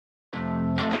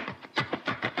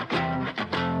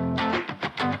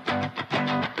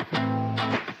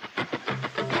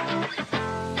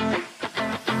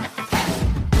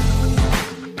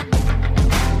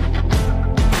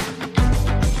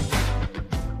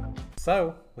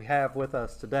So, we have with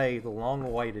us today the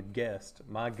long-awaited guest,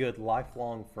 my good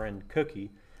lifelong friend, Cookie.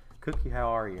 Cookie, how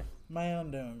are you? Man, I'm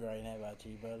doing great. How about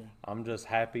you, buddy? I'm just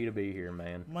happy to be here,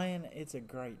 man. Man, it's a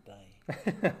great day.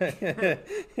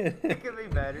 It could be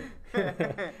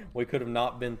better. We could have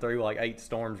not been through like 8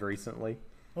 storms recently.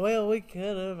 Well, we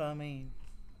could have. I mean,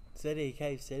 City of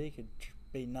Cave City could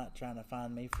be not trying to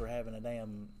find me for having a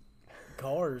damn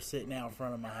car sitting out in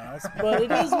front of my house. But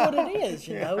it is what it is,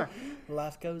 you know.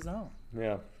 Life goes on.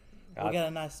 Yeah. We got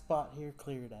a nice spot here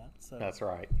cleared out. So That's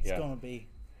right. it's Yeah. going to be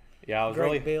Yeah, I was great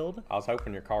really build. I was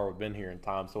hoping your car would have been here in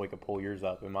time so we could pull yours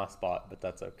up in my spot, but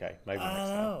that's okay. Maybe next I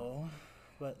time. know.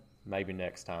 But Maybe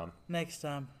next time. next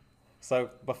time.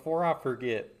 So, before I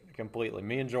forget completely,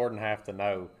 me and Jordan have to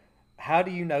know, how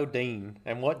do you know Dean?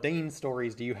 And what Dean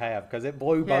stories do you have? Because it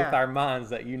blew both Yeah. our minds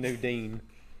that you knew Dean.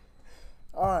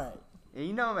 All right. Yeah,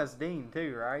 you know him as Dean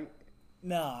too, right?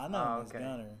 No, I know Oh, him as okay.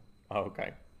 Gunner. Oh,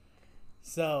 okay.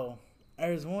 So,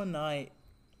 there was one night,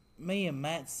 me and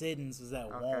Matt Siddons was at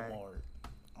Okay. Walmart.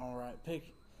 All right,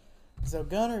 So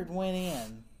Gunnar went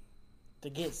in to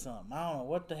get something. I don't know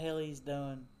what the hell he's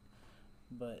doing,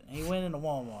 but he went into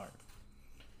Walmart.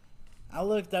 I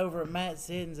looked over at Matt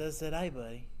Siddons. I said, "Hey,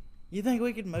 buddy, you think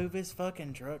we could move this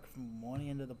fucking truck from one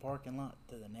end of the parking lot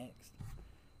to the next?"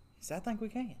 He said, "I think we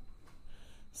can."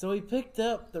 So we picked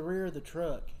up the rear of the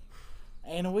truck,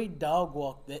 and we dog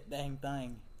walked that dang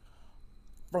thing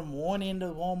from one end of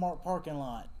the Walmart parking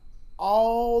lot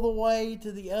all the way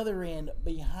to the other end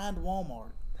behind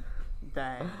Walmart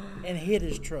Dang. and hit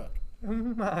his truck. Oh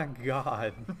my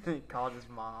God. He called his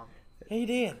mom. He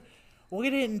did. We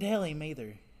didn't tell him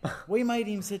either. We made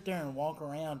him sit there and walk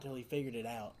around till he figured it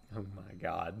out. Oh my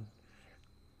God.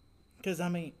 Because, I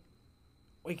mean,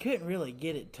 we couldn't really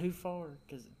get it too far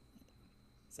because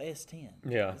it's S10.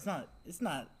 Yeah. It's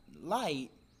not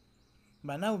light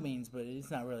by no means, but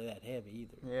it's not really that heavy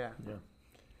either. Yeah.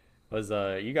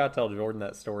 You got to tell Jordan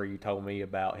that story you told me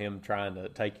about him trying to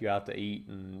take you out to eat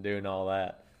and doing all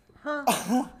that.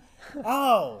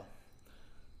 Oh,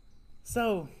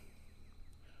 so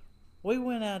we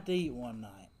went out to eat one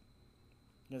night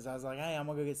because I was like, "Hey, I'm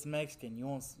gonna go get some Mexican. You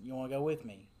want to go with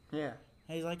me?" Yeah.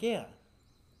 And he's like, "Yeah."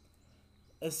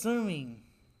 Assuming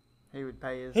He would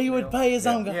pay his. he would bill. pay his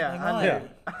own Yeah, goddamn I way. knew.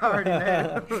 I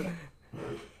already knew.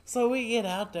 So we get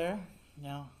out there,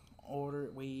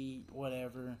 order, we eat,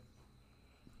 whatever.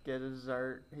 Get a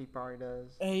dessert. He probably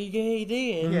does. He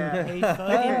did. Yeah. He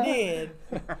fucking did.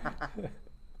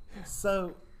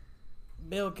 So,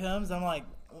 bill comes. I'm like,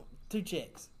 2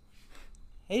 checks.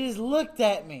 He just looked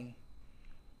at me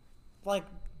like,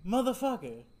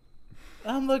 motherfucker.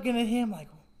 I'm looking at him like,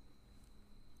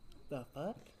 the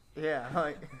fuck? Yeah,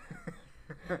 like.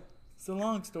 So,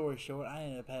 long story short, I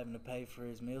ended up having to pay for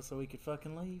his meal so we could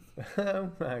fucking leave. Oh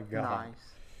my God. Nice.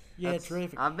 Yeah, That's-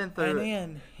 terrific. I've been through And it.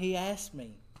 then he asked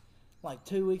me, like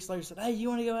 2 weeks later, said, "Hey, you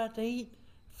want to go out to eat?"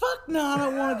 Fuck no, I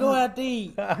don't want to go out to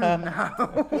eat.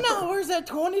 No. No, where's that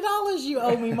 $20 you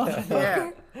owe me,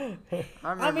 motherfucker? I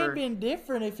I mean, remember. it'd been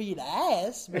different if he'd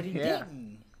asked, but he Yeah.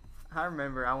 didn't. I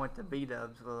remember I went to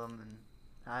B-Dubs with him and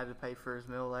I had to pay for his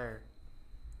meal there.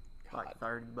 Like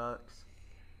 $30.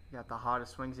 Got the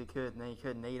hottest wings he could, and then he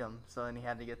couldn't eat them, so then he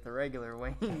had to get the regular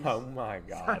wings. Oh my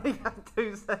So God. he got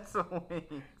 2 sets of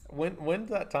wings. When's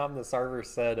that time the server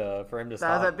said for him to That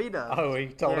stop? was at B-Dubs. Oh, he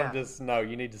told Yeah. him just, no,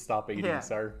 you need to stop eating, Yeah.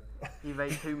 sir. You've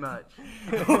ate too much.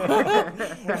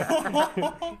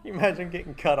 You imagine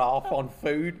getting cut off on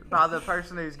food? By the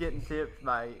person who's getting tipped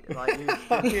by, like,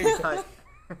 he's like,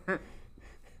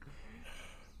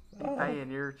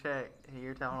 paying your check,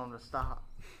 you're telling him to stop.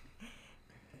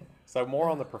 So more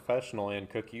on the professional end,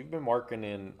 Cookie, you've been working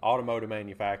in automotive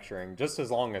manufacturing just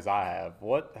as long as I have.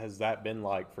 What has that been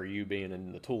like for you being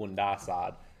in the tool and die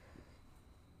side?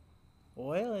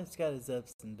 Well, it's got its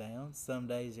ups and downs. Some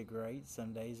days are great,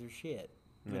 some days are shit.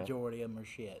 Yeah. Majority of them are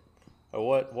shit.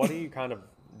 What do you kind of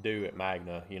do at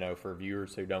Magna, for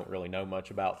viewers who don't really know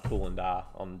much about tool and die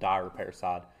on the die repair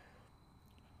side?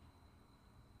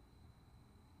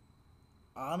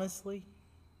 Honestly,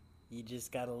 you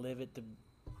just got to live it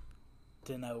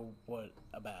to know what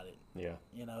about it. Yeah.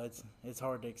 It's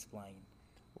hard to explain.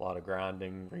 A lot of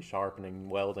grinding, resharpening,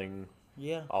 welding,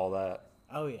 Yeah. all that.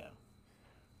 Oh, yeah.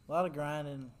 A lot of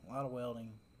grinding, a lot of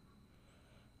welding,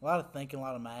 a lot of thinking, a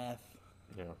lot of math.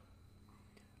 Yeah.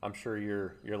 I'm sure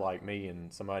you're like me,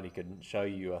 and somebody could show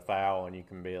you a thou, and you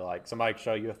can be like, somebody could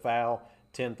show you a thou,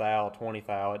 10 thou, 20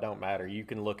 thou, it don't matter. You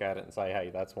can look at it and say, hey,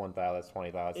 that's 1 thou, that's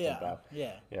 20 thou, that's 10 thou.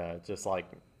 Yeah. Yeah, it's just like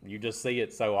you just see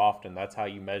it so often. That's how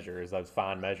you measure, is those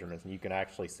fine measurements, and you can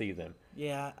actually see them.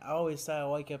 Yeah, I always say I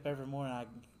wake up every morning, I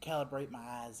calibrate my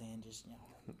eyes in, just,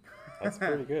 That's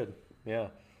pretty good. Yeah.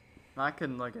 I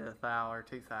couldn't look at a thou or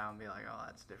 2 thou and be like, oh,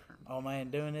 that's different. Oh man,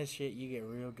 doing this shit, you get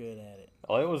real good at it.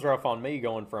 Well, it was rough on me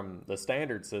going from the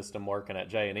standard system working at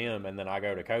J&M, and then I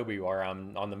go to Kobe where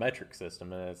I'm on the metric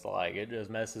system, and it's like it just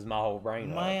messes my whole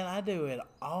brain Man, up. I do it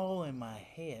all in my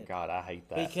head. God, I hate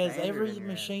that. Because Standard every in your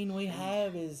machine we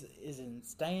have is in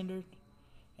standard,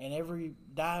 and every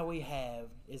die we have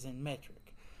is in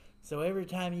metric. So every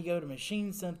time you go to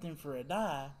machine something for a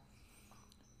die,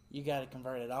 you got to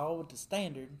convert it all to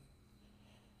standard,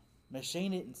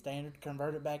 machine it in standard,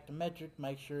 convert it back to metric,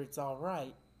 make sure it's all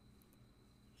right,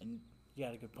 and you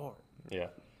got a good part. Yeah.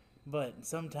 But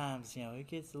sometimes, it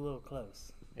gets a little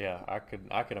close. Yeah, I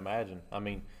could imagine. I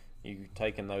mean, you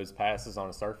taking those passes on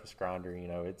a surface grinder,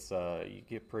 it's you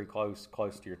get pretty close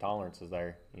to your tolerances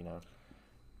there,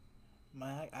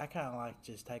 Man, I kind of like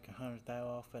just take 100 thou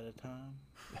off at a time.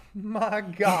 My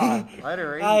God. Let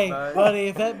her eat, Hey, bud. buddy,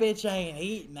 if that bitch ain't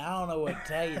eating, I don't know what to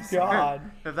tell you. son. God.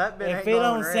 If that bit If ain't it going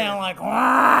don't red, sound like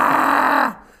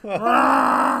 "Wah,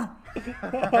 wah,"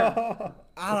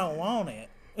 I don't want it.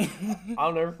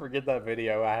 I'll never forget that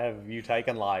video I have of you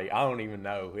taking like, I don't even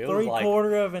know. It was like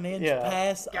 3/4 of an inch Yeah.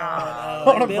 pass God.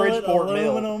 on On a billet Bridgeport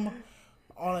mill. aluminum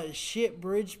on a shit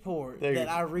Bridgeport Dude. that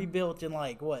I rebuilt in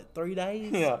 3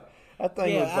 days? Yeah. That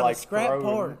thing Yeah, was out of like scrap throwing,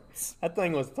 parts. That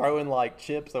thing was throwing like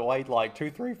chips that weighed like 2,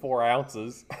 3, 4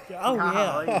 ounces. Oh,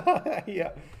 yeah. Golly. Yeah.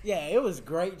 Yeah, it was a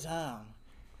great time.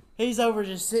 He's over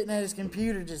just sitting at his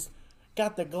computer, just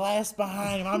got the glass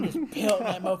behind him. I'm just pelting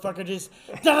that motherfucker, just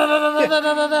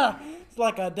da-da-da-da-da-da-da-da. It's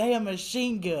like a damn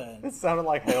machine gun. It sounded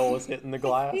like hell was hitting the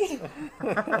glass.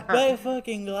 That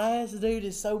fucking glass, dude,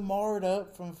 is so marred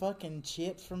up from fucking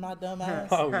chips from my dumb ass.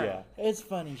 Oh yeah. It's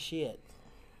funny shit.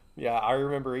 Yeah, I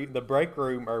remember the break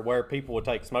room or where people would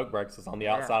take smoke breaks is on the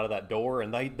outside of that door,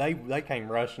 and they came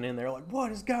rushing in there like, what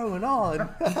is going on?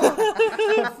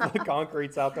 The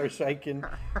concrete's out there shaking.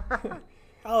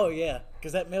 Oh, yeah,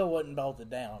 because that mill wasn't bolted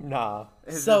down. Nah.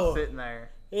 It's So- just sitting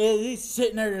there. He's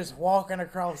sitting there just walking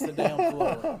across the damn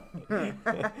floor. I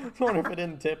wonder if it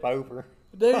didn't tip over.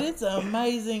 Dude, it's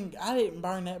amazing. I didn't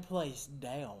burn that place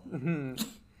down.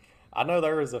 I know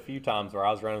there was a few times where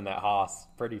I was running that Haas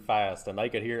pretty fast, and they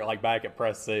could hear it like back at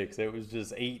press 6. It was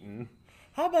just eating.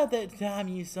 How about that time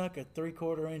you sunk a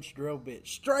 3/4 inch drill bit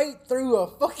straight through a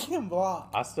fucking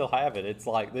block? I still have it. It's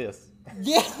like this.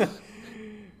 Yeah.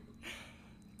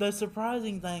 The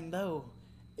surprising thing, though,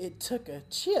 it took a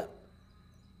chip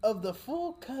of the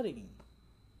full cutting,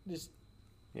 just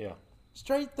Yeah.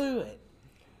 straight through it.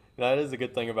 That is a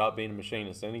good thing about being a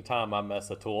machinist. Anytime I mess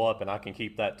a tool up and I can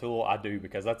keep that tool, I do,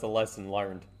 because that's a lesson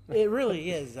learned. It really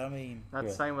is. I mean, That's the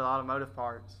Yeah. same with automotive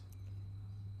parts.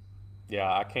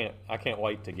 Yeah, I can't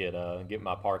wait to get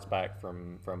my parts back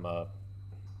from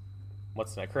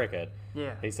what's that, Cricket.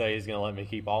 Yeah. He said he's gonna let me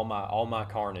keep all my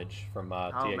carnage from my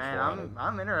Oh TX400. man,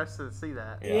 I'm interested to see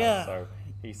that. Yeah. So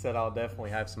he said I'll definitely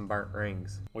have some burnt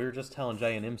rings. We were just telling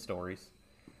J&M stories,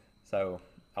 so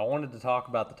I wanted to talk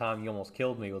about the time you almost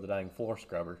killed me with a dang floor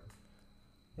scrubber.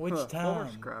 which Floor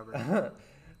time? scrubber.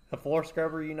 A floor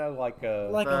scrubber, Like The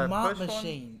a mop push one?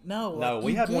 machine. No, No, like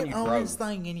we you had get one you on drove. this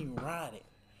thing and you ride it.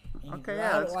 And you Okay, ride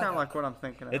yeah, it that's kind of a- like what I'm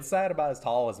thinking of. It's sat about as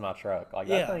tall as my truck. Like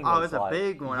Yeah. that thing Oh, was it's a like,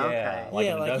 big one, Yeah, okay. like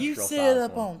yeah, an like you industrial sit size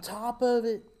up one. on top of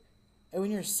it, and when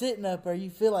you're sitting up there, you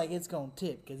feel like it's gonna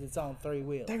tip because it's on 3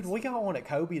 wheels. Dude, we got one at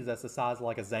Kobe's that's the size of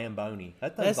like a Zamboni.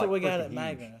 That thing's That's what like we got freaking at huge.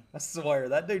 Magna. I swear,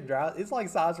 that dude drives. It's like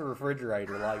the size of a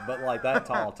refrigerator, but like that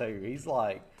tall too. He's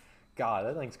like, God,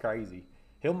 that thing's crazy.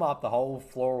 He'll mop the whole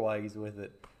floorways with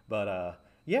it. But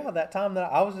yeah, that time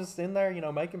that I was just in there,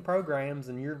 making programs,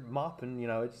 and you're mopping,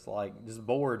 it's like just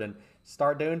bored and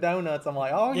start doing donuts. I'm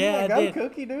like, oh Yeah, yeah, I go did.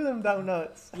 Cookie, do them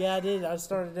donuts. Yeah, I did. I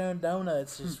started doing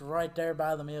donuts just right there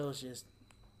by the mills, just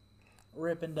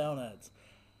ripping donuts.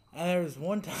 And there was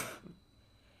one time,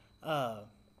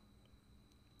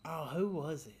 who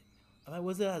was it? I mean,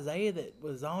 was it Isaiah that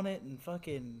was on it and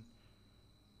fucking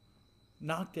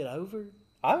knocked it over?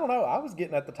 I don't know. I was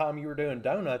getting at the time you were doing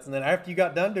donuts, and then after you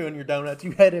got done doing your donuts,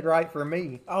 you headed right for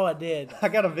me. Oh, I did. I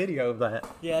got a video of that.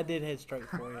 Yeah, I did head straight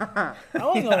for you. I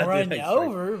wasn't gonna I run did you head straight.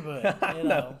 over, but you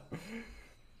know.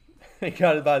 He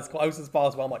got it as close as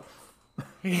possible. I'm like,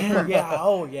 Yeah,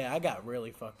 oh yeah, I got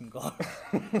really fucking close.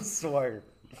 I swear.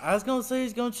 I was gonna say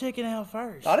he's gonna check it out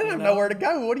first. I didn't you even know where to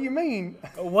go. What do you mean?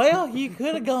 Well, you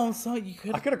could have gone so you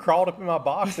could I have could have crawled up in my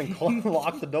box and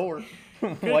locked the door,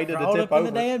 waited to crawled tip up in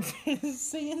over. the damn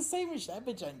CNC machine. That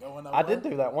bitch ain't going nowhere. I did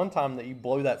do that one time that you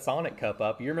blew that Sonic cup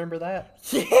up. You remember that?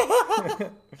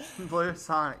 Blue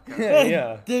Sonic.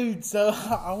 Yeah. Dude, so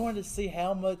I wanted to see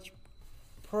how much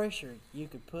pressure you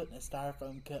could put in a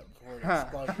styrofoam cup before it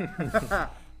exploded.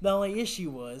 The only issue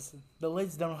was the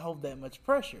lids don't hold that much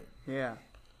pressure. Yeah.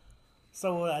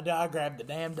 So what I do, I grabbed the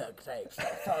damn duct tape.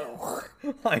 So,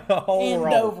 Like a whole end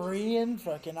roll. over end,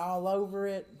 fucking all over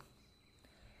it.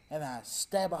 And I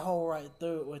stab a hole right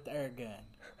through it with the air gun.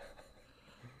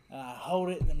 And I hold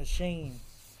it in the machine.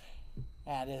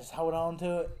 And I just hold on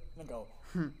to it and go.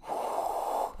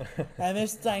 And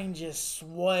this thing just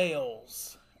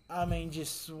swells. I mean,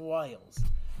 just swells.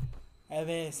 And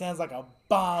then it sounds like a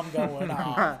bomb going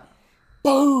off.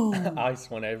 Boom! Ice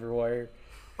went everywhere.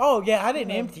 Oh, yeah, I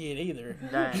didn't empty it either.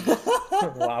 Dang.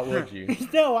 Why would you?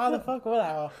 No, why the fuck would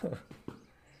I?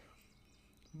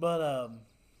 But,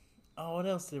 oh, what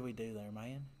else did we do there,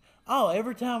 man? Oh,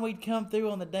 every time we'd come through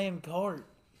on the damn cart,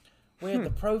 we had the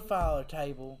profiler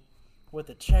table with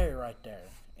a chair right there.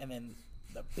 And then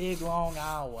the big, long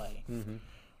aisleway. Mm-hmm.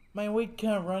 Man, we'd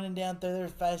come running down through there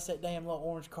as fast as that damn little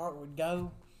orange cart would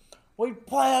go. We'd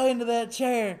plow into that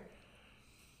chair,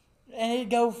 and it'd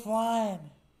go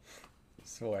flying.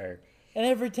 Swear. And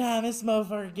every time this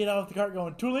motherfucker would get off the cart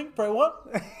going, tooling, pray what?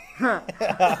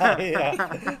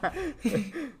 Yeah.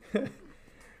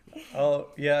 Oh,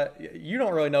 yeah. You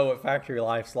don't really know what factory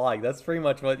life's like. That's pretty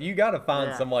much what you got to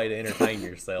find some way to entertain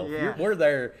yourself. Yeah. We're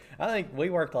there. I think we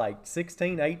worked like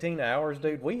 16, 18 hours,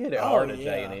 dude. We hit it hard at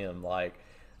yeah. J&M. Like,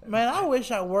 Man, I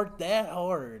wish I worked that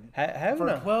hard having for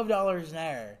a, $12 an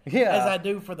hour Yeah. as I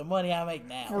do for the money I make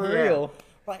now. for Yeah. real.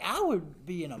 Like, I would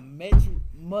be in a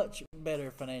much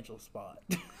better financial spot.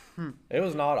 It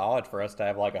was not odd for us to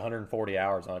have like 140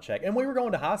 hours on a check. And we were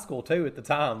going to high school too at the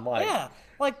time. Like, Yeah,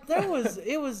 like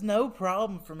it was no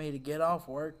problem for me to get off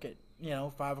work at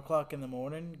 5 o'clock in the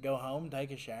morning, go home,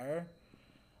 take a shower,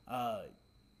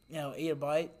 eat a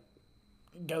bite,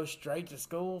 go straight to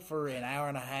school for an hour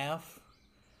and a half,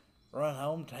 run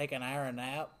home, take an hour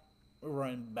nap,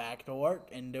 run back to work,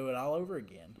 and do it all over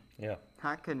again. yeah.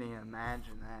 I couldn't even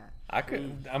imagine that. I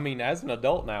couldn't, I mean, as an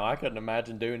adult now, I couldn't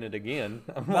imagine doing it again.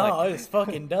 I'm No, like, it's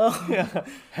fucking dumb. yeah,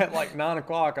 at like 9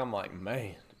 o'clock, I'm like,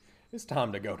 man, it's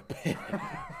time to go to bed.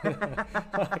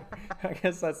 Like, I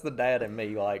guess that's the dad in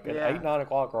me. Like, at Yeah. 8, 9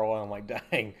 o'clock roll, I'm like,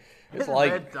 dang, it's It's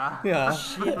like, bedtime. yeah.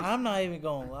 Shit, I'm not even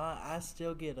gonna lie. I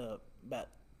still get up about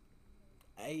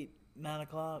 8, 9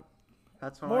 o'clock.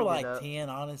 That's when More I like get up. 10,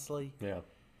 honestly. Yeah,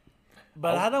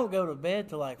 But Oh. I don't go to bed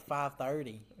till like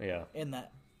 5:30 yeah. in the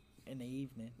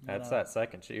evening. you That's know. that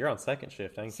second shift. You're on second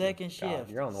shift, ain't you? Second God, shift.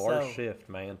 you're on the worst So- shift,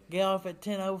 man. Get off at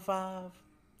 10:05,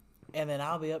 and then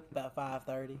I'll be up about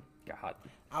 5:30. God,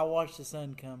 I'll watch the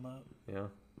sun come up, yeah.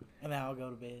 and then I'll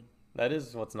go to bed. That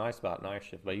is what's nice about night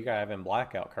shift, but you gotta have them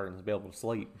blackout curtains to be able to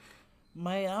sleep.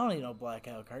 Man, I don't need no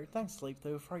blackout curtain. I can sleep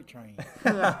through a freight train.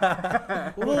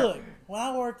 Look, when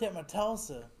I worked at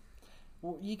Tulsa,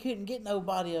 you couldn't get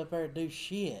nobody up there to do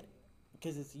shit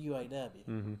because it's UAW.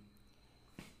 Mm-hmm.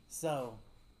 So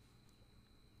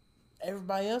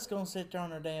everybody else gonna sit there on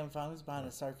their damn phones behind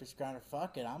a surface grinder.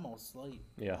 Fuck it, I'm gonna sleep.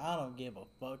 Yeah. I don't give a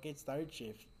fuck. It's third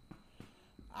shift.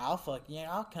 I'll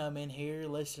come in here,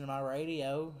 listen to my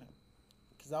radio,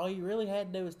 because all you really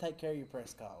had to do was take care of your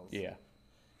press calls. Yeah.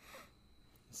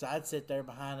 So I'd sit there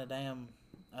behind a damn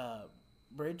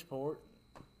Bridgeport,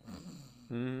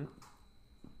 Mm-hmm.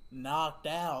 knocked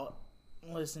out,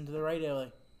 and listen to the radio.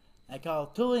 Like, I call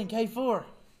Tully and K4.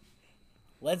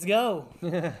 Let's go.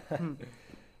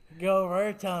 Go over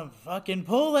there, tell them, fucking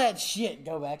pull that shit,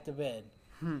 go back to bed.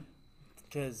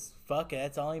 Because, fuck it,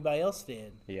 that's all anybody else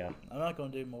did. Yeah. I'm not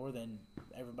going to do more than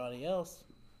everybody else.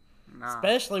 Nah.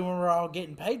 Especially when we're all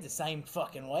getting paid the same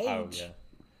fucking wage. Oh yeah.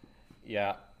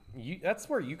 Yeah. That's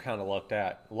where you kind of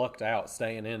lucked out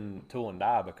staying in Tool and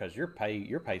Die, because your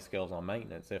pay scale's on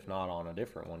maintenance, if not on a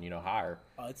different one, higher.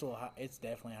 Oh, it's a little high, it's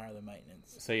definitely higher than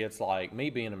maintenance. See, it's like me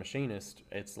being a machinist.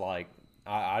 It's like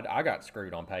I got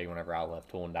screwed on pay whenever I left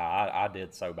Tool and Die. I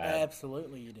did so bad.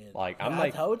 Absolutely, you did. Like, I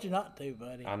told you not to,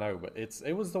 buddy. I know, but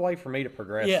it was the way for me to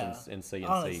progress in CNC.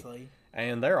 Honestly.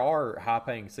 And there are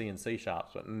high-paying CNC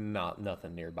shops, but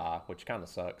nothing nearby, which kind of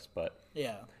sucks. But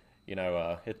Yeah.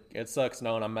 it sucks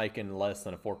knowing I'm making less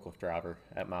than a forklift driver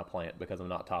at my plant because I'm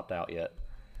not topped out yet.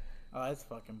 Oh, that's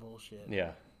fucking bullshit.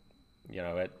 Yeah,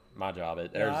 at my job,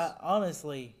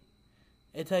 Honestly,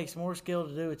 it takes more skill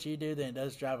to do what you do than it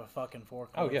does drive a fucking forklift.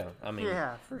 Oh yeah, I mean,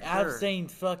 Yeah, for sure. I've seen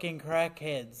fucking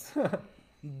crackheads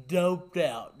doped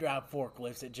out drive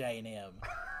forklifts at J&M.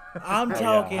 I'm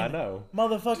talking I know.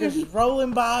 motherfuckers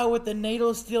rolling by with the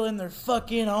needle still in their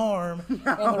fucking arm and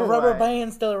the No rubber way.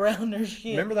 band still around their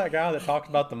shit. Remember that guy that talked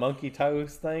about the monkey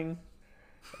toes thing?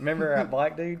 Remember that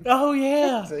black dude? Oh,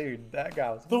 yeah. Dude, that guy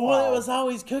was The one that wild. was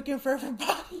always cooking for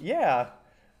everybody. Yeah.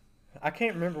 I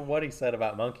can't remember what he said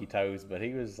about monkey toes, but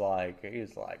he was like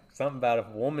something about if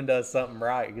a woman does something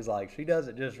right, he's like, she does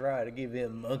it just right, I give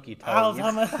them monkey I was toes.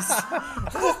 almost.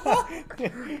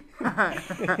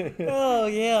 Oh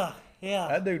yeah, yeah.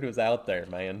 That dude was out there,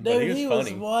 man. But Dude, he he was was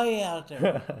funny. way out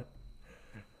there.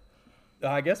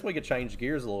 I guess we could change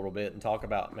gears a little bit and talk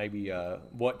about maybe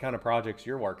what kind of projects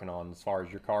you're working on as far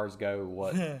as your cars go.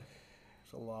 What?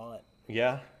 It's a lot.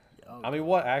 Yeah. Oh, I mean,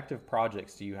 what active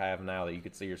projects do you have now that you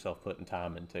could see yourself putting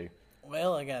time into?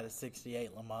 well, I got a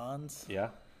 '68 Le Mans. Yeah.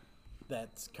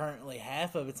 That's currently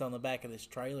half of it's on the back of this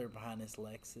trailer behind this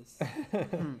Lexus.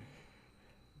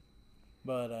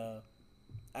 But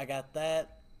I got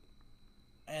that,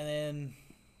 and then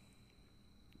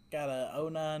got a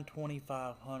 '09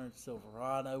 2500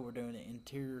 Silverado. We're doing an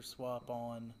interior swap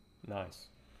on. Nice.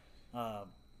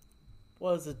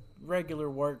 Was a regular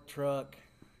work truck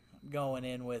going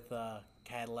in with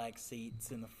Cadillac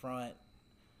seats in the front,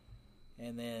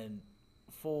 and then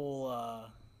full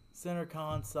center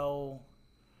console,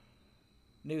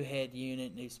 new head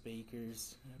unit, new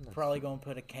speakers. Nice. Probably gonna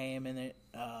put a cam in it.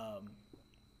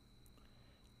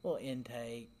 Little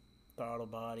intake, throttle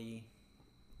body,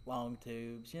 long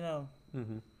tubes.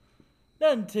 Mm-hmm.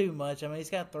 Nothing too much. I mean,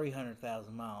 it's got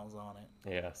 300,000 miles on it.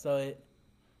 Yeah. So if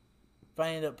I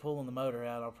end up pulling the motor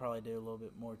out, I'll probably do a little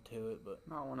bit more to it. But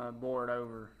Might want to bore it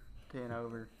over, 10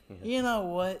 over. you know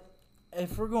what?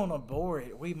 If we're going to bore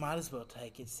it, we might as well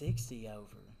take it 60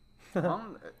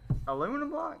 over.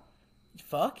 Aluminum block?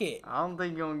 Fuck it. I don't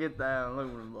think you're going to get that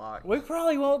aluminum block. We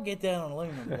probably won't get that on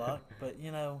aluminum block, but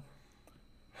You can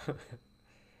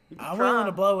I'm try. willing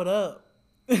to blow it up.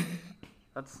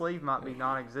 That sleeve might be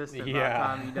non-existent by the Yeah.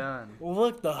 time you're done. Well,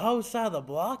 look, the whole side of the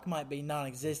block might be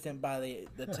non-existent by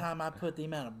the time I put the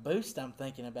amount of boost I'm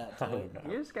thinking about to Oh, it.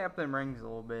 no. You just gap them rings a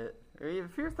little bit.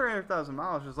 If you're 300,000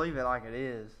 miles, just leave it like it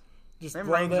is. Just Them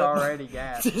blow rings that- already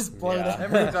gapped. Just blow Yeah. that.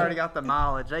 Them rings already got the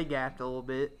mileage. They gapped a little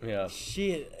bit. Yeah.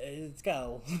 Shit, it's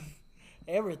got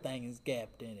everything is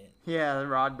gapped in it. Yeah, the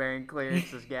rod bearing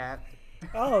clearance is gapped.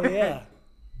 Oh yeah,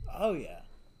 oh yeah.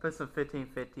 Put some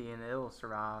 1550 in it, it'll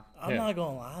survive. I'm Yeah. not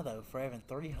gonna lie though, for having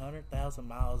 300,000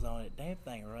 miles on it, damn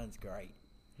thing runs great.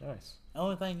 Nice. The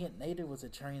only thing it needed was a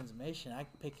transmission. I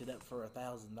picked it up for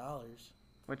 $1,000.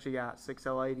 What you got?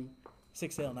 6L80?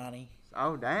 6L90.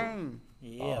 Oh, dang.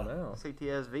 Yeah, Oh, no.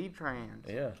 CTS V trans.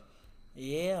 Yeah.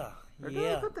 yeah, Or did they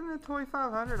yeah. put them in the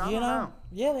 2500? I You don't know.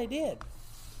 yeah, they did.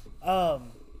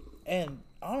 And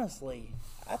honestly,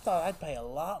 I thought I'd pay a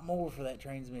lot more for that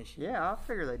transmission. Yeah, I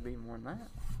figured they'd be more than that.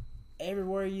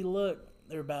 Everywhere you look,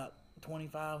 they're about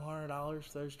 $2,500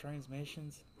 for those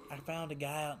transmissions. I found a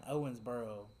guy out in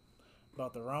Owensboro,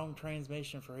 bought the wrong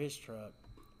transmission for his truck,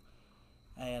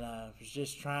 and was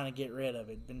just trying to get rid of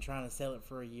it. Been trying to sell it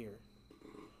for a year.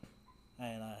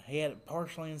 And he had it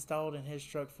partially installed in his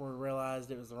truck before he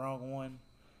realized it was the wrong one.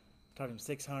 Told him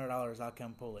 $600, I'll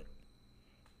come pull it.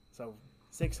 So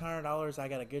 $600, I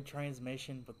got a good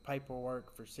transmission with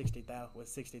paperwork for 60,000 with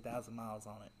 60,000 miles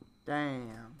on it.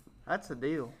 Damn. That's a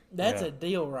deal. That's Yeah. a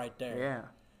deal right there. Yeah.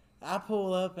 I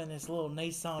pull up in this little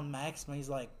Nissan Maxima. He's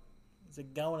like, "Is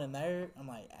it going in there?" I'm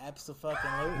like,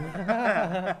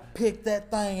 "Abso-fucking-lutely." Pick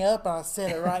that thing up and I set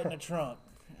it right in the trunk.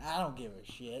 I don't give a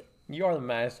shit. You are the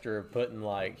master of putting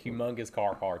like humongous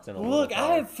car parts in a little Look,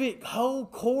 car. I have fit whole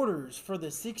quarters for the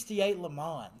 '68 Le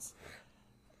Mans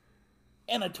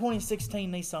and a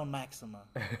 2016 Nissan Maxima.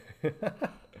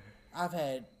 I've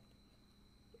had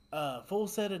a full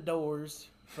set of doors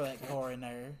for that car in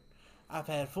there. I've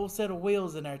had a full set of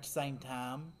wheels in there at the same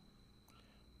time.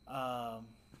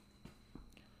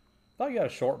 Thought you had a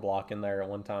short block in there at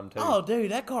one time too. Oh,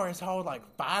 dude, that car has hauled like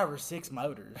 5 or 6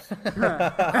 motors.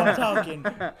 I'm talking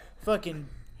fucking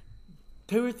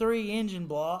 2 or 3 engine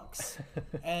blocks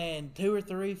and 2 or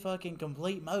 3 fucking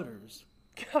complete motors.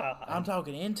 God. I'm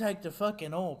talking intake to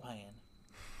fucking oil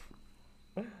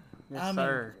pan. Yes, I mean,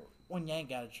 sir. when you ain't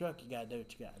got a truck, you gotta do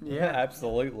what you gotta do. Yeah,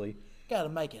 absolutely. Gotta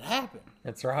make it happen.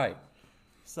 That's right.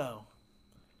 So,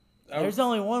 Oh. there's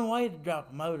only one way to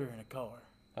drop a motor in a car.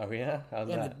 Oh yeah, how's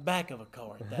In the that? back of a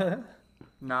car at that.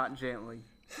 Not gently.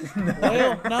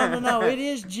 Well, no. It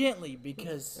is gently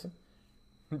because,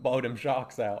 Blow them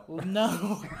shocks out.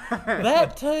 no,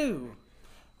 that too.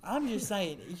 I'm just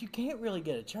saying, you can't really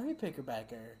get a cherry picker back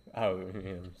there. Oh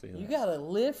yeah, see that. You gotta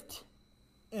lift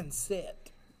and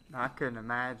set. I couldn't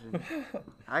imagine.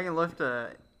 I can lift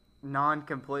a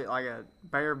non-complete, like a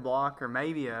bare block or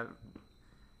maybe a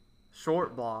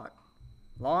short block.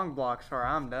 Long block, sorry,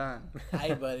 I'm done.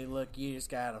 Hey, buddy, look, you just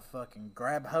gotta fucking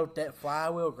grab hold that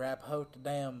flywheel, grab hold the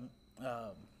damn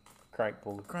Crank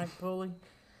pull. crank pulley,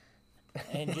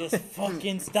 and just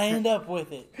fucking stand up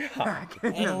with it I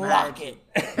can and lock imagine.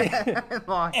 it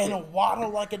Lock it. and waddle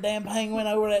like a damn penguin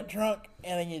over that trunk,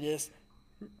 and then you just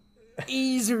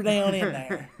ease her down in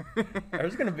there.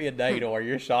 There's gonna be a day to where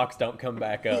your shocks don't come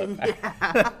back up.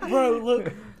 Bro,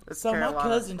 look. So my Carolina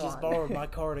cousin just spot. borrowed my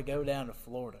car to go down to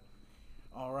Florida.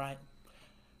 All right.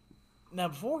 Now,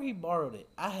 before he borrowed it,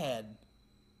 I had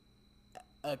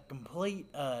a complete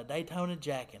Daytona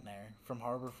Jack in there from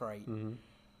Harbor Freight.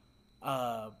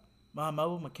 My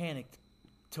mobile mechanic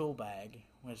tool bag,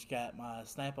 which got my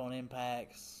snap-on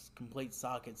impacts, complete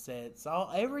socket sets,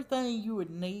 everything you would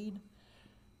need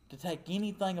to take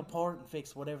anything apart and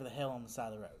fix whatever the hell on the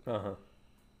side of the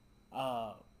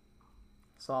road.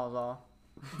 Sawzall.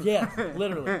 Yeah,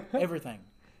 literally everything.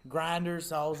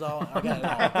 Grinders, sawzall, I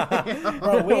got it all.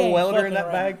 Bro, we A ain't welder in fucking that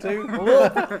around. bag too.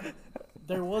 Look,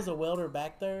 there was a welder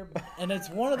back there, and it's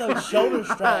one of those shoulder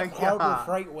strap God. Harbor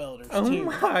Freight welders Oh too.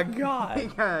 my god. You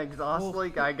got an exhaust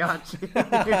leak? I got you.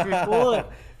 Well,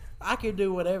 look, I could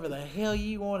do whatever the hell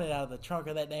you wanted out of the trunk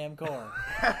of that damn car.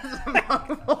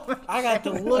 I got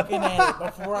to looking at it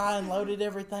before I unloaded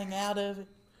everything out of it.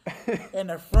 In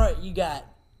the front, you got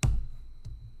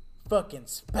fucking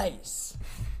space.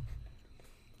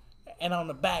 And on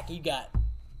the back, you got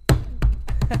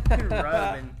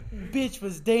Rubbing. bitch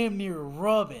was damn near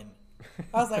rubbing.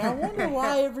 I was like, I wonder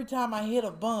why every time I hit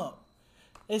a bump,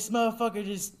 this motherfucker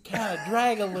just kind of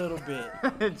drag a little bit.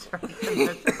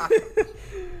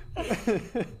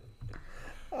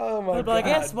 Oh my I'd be like,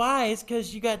 god. that's why. It's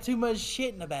because you got too much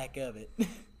shit in the back of it.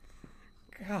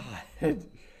 God.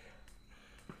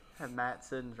 Had Matt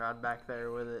sitting right back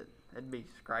there with it. It'd be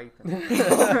scraping.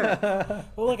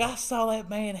 Well, look, I saw that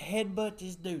man headbutt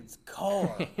this dude's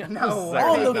car No Saturday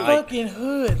on way. the night. fucking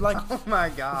hood. Like, Oh my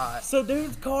god. so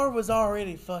dude's car was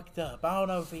already fucked up. I don't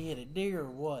know if he hit a deer or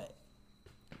what.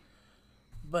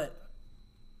 But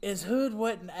his hood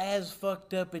wasn't as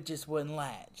fucked up, it just wouldn't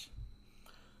latch.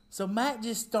 So Matt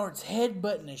just starts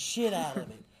headbutting the shit out of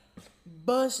it.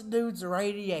 Bust dude's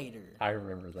radiator. I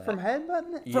remember that. From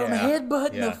headbutting it? From Yeah,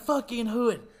 headbutting yeah. the fucking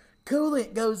hood.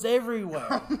 Coolant goes everywhere.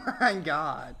 Oh my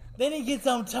god. Then he gets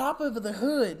on top of the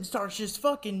hood and starts just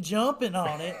fucking jumping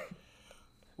on it.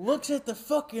 Looks at the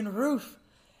fucking roof.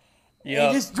 Yep.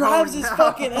 And just drives Oh, his no.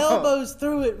 fucking elbows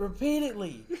through it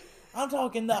repeatedly. I'm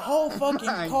talking the whole fucking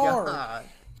My car god.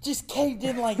 just caved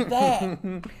in like that.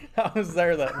 I was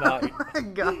there that night. My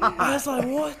god. I was like,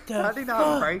 what the How did he not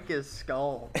fuck? break his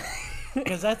skull?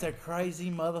 Because that's a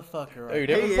crazy motherfucker. Right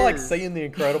Dude, it He was like is. seeing the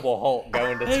Incredible Hulk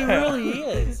going to there. He town really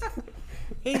is.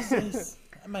 He's just,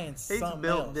 that man's He's something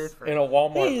built else. different. in a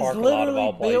Walmart He is parking lot of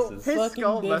all literally built- places. His fucking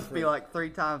skull must be different. like 3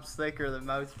 times thicker than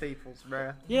most people's,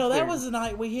 bruh. You know, that Dude. was the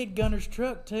night we hit Gunner's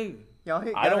truck, too. Y'all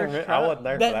hit I don't. Gunner's I truck? wasn't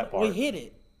there for that part. We hit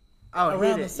it Oh, hit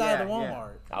around it. the side Yeah, of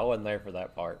Walmart. I wasn't there for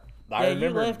that part. Yeah, I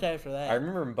remember. you left after that. I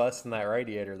remember him busting that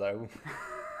radiator though.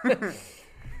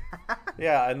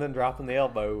 Yeah, and then dropping the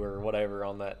elbow or whatever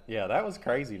on that. Yeah, that was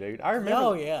crazy, dude. I remember.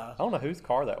 Oh, yeah. I don't know whose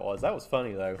car that was. That was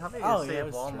funny though. I need Oh, to see yeah, if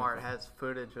it was Walmart trippy. has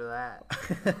footage of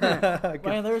that.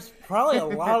 Man, there's probably a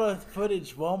lot of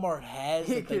footage Walmart has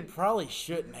You that they could- probably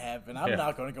shouldn't have, and I'm Yeah.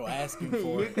 not going to go asking for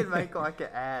You it. could make like an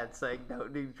ad saying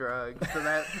 "Don't do drugs" for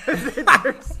that footage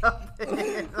or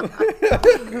something.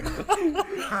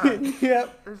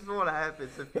 Yep. This is what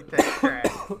happens if you take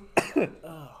crack.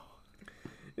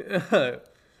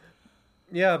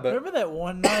 Yeah, but Remember that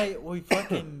one night we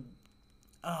fucking...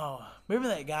 Oh, remember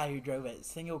that guy who drove that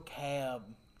single cab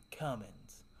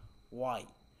Cummins, white,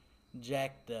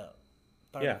 jacked up,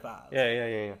 yeah, 35.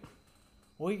 yeah.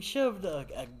 We shoved a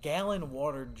gallon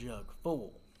water jug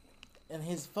full in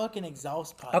his fucking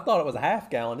exhaust pipe. I thought it was a half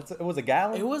gallon. It was a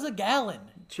gallon. It was a gallon.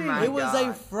 My It was a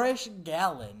God. fresh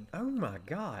gallon. Oh my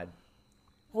god.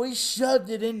 We shoved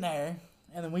it in there,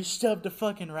 and then we shoved a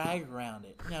fucking rag around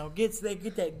it. You know, get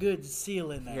that good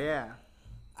seal in there. Yeah.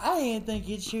 I didn't think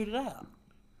he'd shoot it out.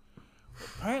 But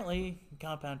apparently,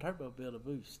 compound turbo built a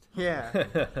boost. Yeah.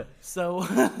 So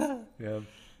Yeah.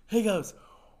 he goes,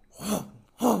 whoa,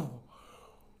 whoa,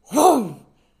 whoa,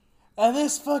 and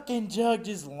this fucking jug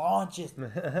just launches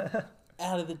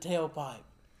out of the tailpipe,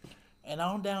 and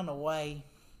on down the way,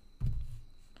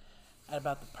 at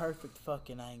about the perfect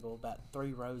fucking angle, about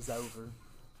 3 rows over,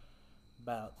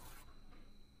 about,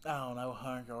 I don't know,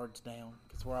 100 yards down,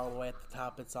 because we're all the way at the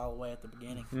top, it's all the way at the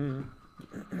beginning.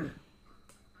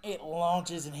 It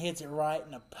launches and hits it right in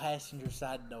the passenger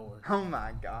side door. Oh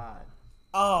my god.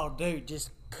 Oh, dude, just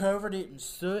covered it in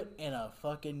soot and a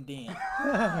fucking dent.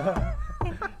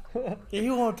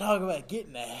 You want to talk about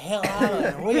getting the hell out of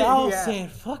there? We all Yeah.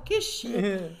 said, fuck this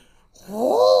shit.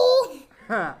 Whoa!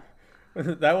 Huh.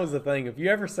 That was the thing. If you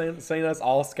ever seen us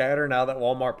all scattered out of that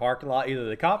Walmart parking lot, either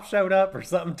the cops showed up or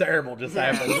something terrible just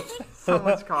happened.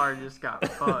 Someone's car just got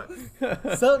fucked.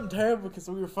 Something terrible because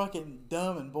we were fucking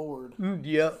dumb and bored.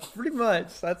 Yep, pretty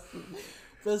much. That's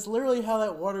literally how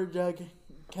that water jug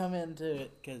come into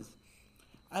it. Because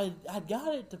I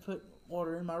got it to put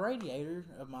water in my radiator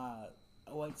of my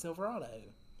 '08 Silverado.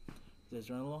 It's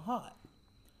running a little hot.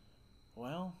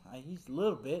 Well, I used a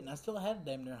little bit, and I still had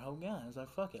damn near a whole gun. I was like,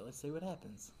 fuck it, let's see what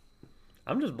happens.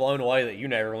 I'm just blown away that you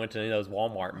never went to any of those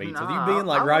Walmart meets. With you Nah, being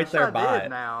like I right wish there I by did it.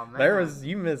 now, man.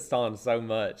 You missed on so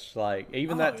much. Like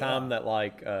even that time yeah. that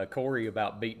like Corey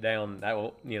about beat down that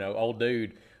old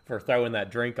dude for throwing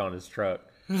that drink on his truck.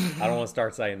 I don't want to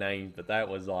start saying names, but I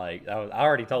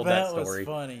already told that story.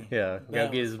 That was funny. Yeah, That go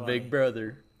get was his funny. big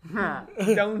brother.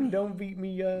 Don't beat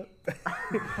me up.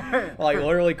 Like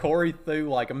literally Corey threw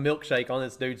like a milkshake on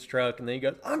this dude's truck and then he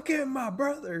goes, I'm getting my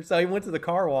brother. So he went to the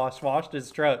car wash, washed his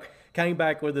truck, came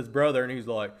back with his brother, and he's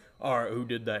like, all right, who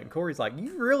did that? And Corey's like,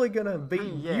 you really gonna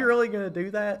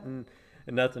do that? And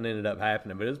nothing ended up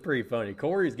happening, but it was pretty funny.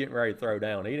 Corey's getting ready to throw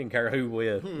down. He didn't care who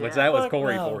with, which that was Fuck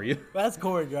Corey no. for you. That's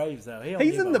Corey Graves though. He don't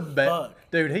He's give in a the best,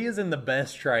 fuck. dude. He is in the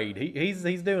best trade. He's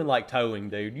doing like towing,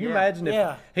 dude. You Yeah. imagine if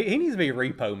Yeah. he needs to be a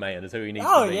repo man, is who he needs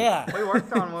Oh to be. yeah. We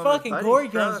worked on one. Fucking with Corey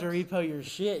Buddy's comes to trucks. repo your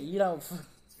shit. You don't.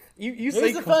 You Here's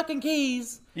see the fucking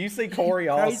keys. you see Corey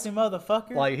Crazy also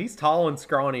motherfucker. like he's tall and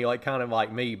scrawny, like kind of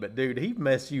like me, but dude, he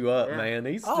mess you up, Yeah. man.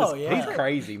 He's Oh, just yeah. he's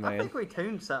crazy, I man. think we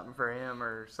tuned something for him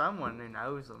or someone who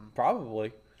knows him.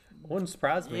 Probably wouldn't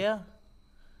surprise me. yeah.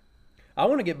 I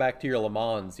want to get back to your Le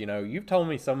Mans. You know, you've told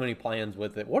me so many plans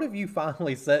with it. What have you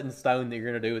finally set in stone that you're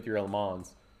going to do with your Le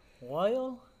Mans?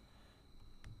 Well,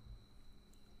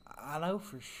 I know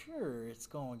for sure it's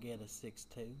gonna get a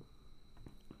 6.2.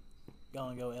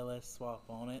 Gonna go LS swap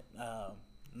on it.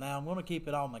 Now I'm gonna keep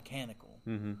it all mechanical.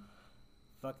 Mm-hmm.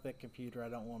 Fuck that computer. I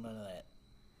don't want none of that.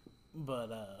 But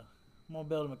I'm gonna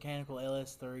build a mechanical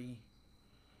LS3.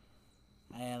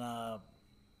 And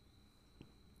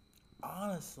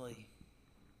honestly,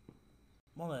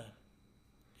 I'm gonna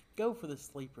go for the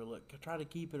sleeper look. Try to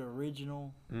keep it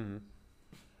original. Mm-hmm.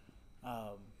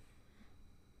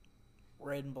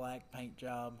 Red and black paint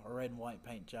job, or red and white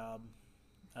paint job.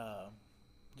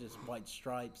 Just white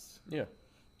stripes. Yeah.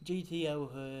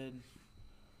 GTO hood.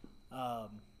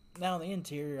 Now on the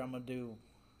interior, I'm gonna do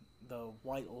the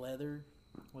white leather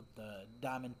with the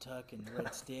diamond tuck and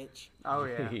red stitch. Oh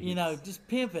yeah. You know, just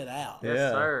pimp it out. Yes,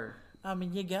 Yeah. sir. I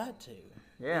mean, you got to.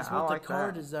 Yeah, It's I what like the car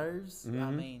that. deserves. I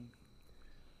Mhm. mean,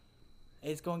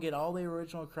 it's gonna get all the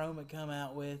original chrome it come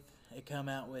out with. It come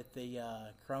out with the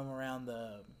chrome around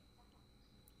the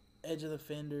edge of the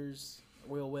fenders,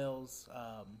 wheel wells,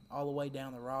 all the way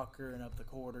down the rocker and up the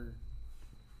quarter.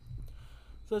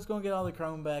 So it's gonna get all the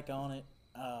chrome back on it.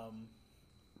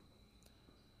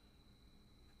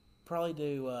 Probably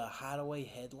do hideaway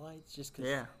headlights just because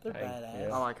Yeah. they're Hey, badass.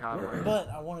 yeah. I like highway. But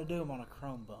I want to do them on a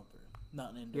chrome bumper,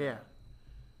 not an Enduro. Yeah.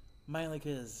 Mainly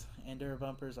because Enduro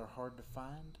bumpers are hard to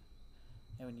find,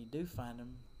 and when you do find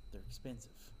them, they're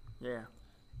expensive. Yeah.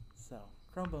 So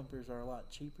chrome bumpers are a lot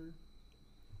cheaper,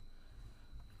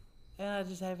 and I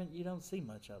just haven't. You don't see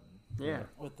much of them Yeah.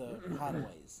 with the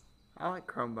hideaways. I like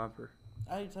chrome bumper.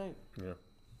 I do too. Yeah.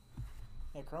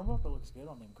 Yeah, chrome bumper looks good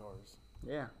on them cars.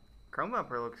 Yeah. Chrome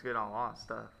bumper looks good on a lot of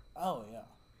stuff. Oh yeah.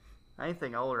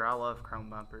 Anything older, I love chrome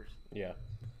bumpers. Yeah.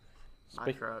 My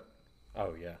Speak- truck.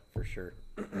 Oh yeah, for sure.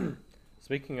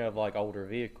 Speaking of like older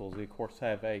vehicles, we of course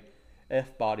have a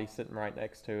F body sitting right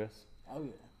next to us. Oh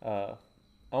yeah.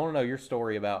 I want to know your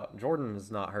story about Jordan has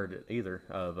not heard it either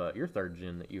of your third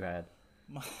gen that you had.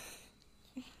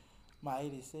 My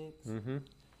 86. Mm-hmm.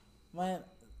 Man,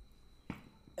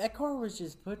 that car was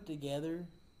just put together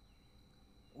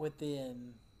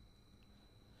within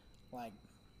like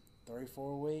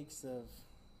 3-4 weeks of,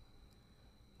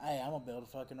 hey, I'm gonna build a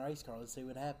fucking race car. Let's see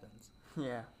what happens.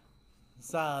 Yeah.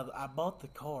 So I bought the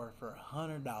car for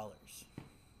 $100.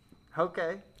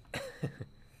 Okay.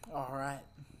 All right.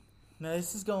 Now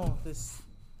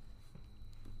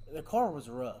the car was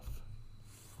rough.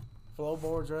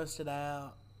 Floorboards rusted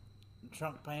out. The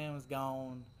trunk pan was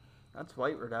gone. That's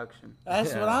weight reduction.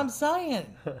 That's what Yeah. I'm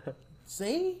saying.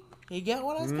 See? You got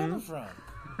what I was coming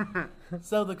from.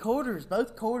 So the quarters,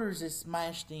 both quarters is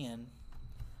smashed in.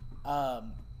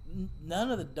 None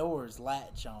of the doors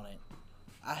latch on it.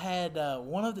 I had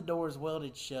one of the doors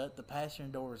welded shut. The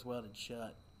passenger door was welded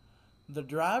shut. The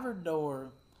driver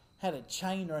door had a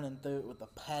chain running through it with a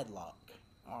padlock.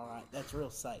 All right, that's real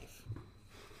safe.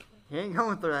 He ain't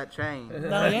going through that chain.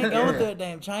 No, you ain't going through that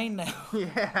damn chain now.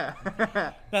 Yeah.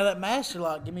 Now that master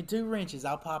lock, give me 2 wrenches,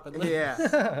 I'll pop it loose.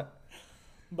 Yeah.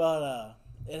 But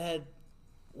it had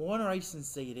one racing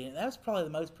seat in it. That was probably the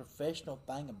most professional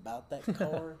thing about that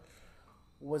car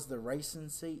was the racing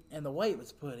seat and the way it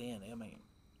was put in. I mean,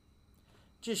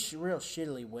 just real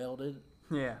shittily welded.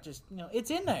 Yeah. Just, it's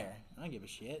in there. I don't give a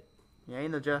shit. You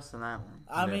ain't adjusting that one.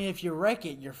 I mean, if you wreck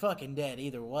it, you're fucking dead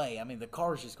either way. I mean, the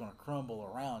car's just going to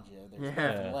crumble around you. There's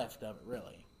nothing left of it,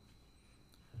 really.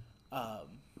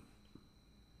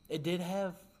 It did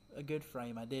have a good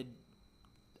frame. I did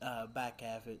back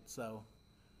half it, so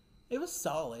it was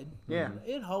solid. Yeah.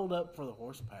 It held up for the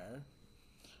horsepower.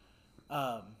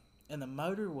 And the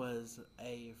motor was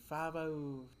a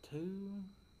 502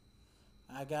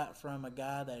 I got from a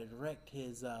guy that had wrecked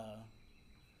his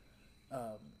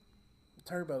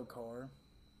turbo car.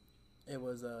 It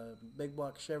was a big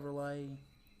block Chevrolet.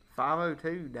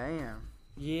 502, damn.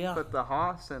 Yeah. Put the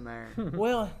Haas in there.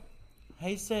 Well,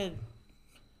 he said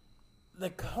the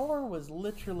car was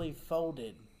literally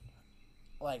folded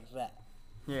like that.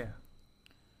 Yeah.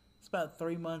 It's about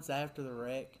 3 months after the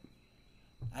wreck.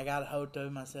 I got a hold of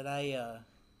him. I said, hey,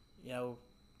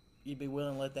 you'd be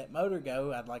willing to let that motor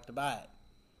go? I'd like to buy it.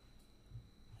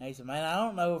 And he said, man, I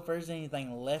don't know if there's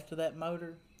anything left of that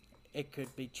motor. It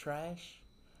could be trash.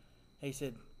 He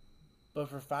said, but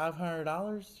for $500,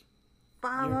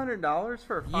 $500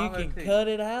 for a 502? you can cut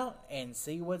it out and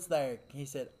see what's there. He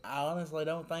said, I honestly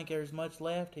don't think there's much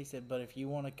left. He said, but if you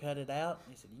want to cut it out,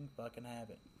 he said, you can fucking have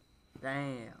it.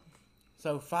 Damn.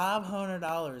 So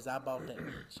 $500, I bought that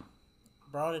bitch.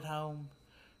 Brought it home.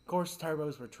 Of course, the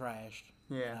turbos were trashed.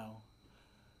 Yeah.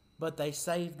 But they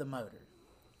saved the motor.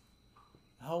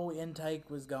 The whole intake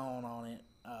was gone on it.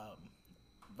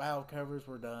 Valve covers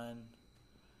were done.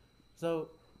 So,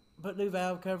 put new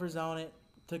valve covers on it.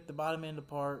 Took the bottom end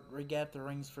apart. Regapped the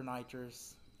rings for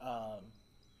nitrous.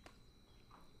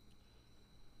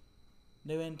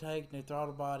 New intake, new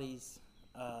throttle bodies.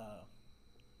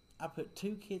 I put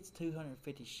 2 kits,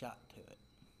 250 shot to it.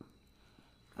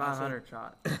 500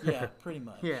 shot. Yeah, pretty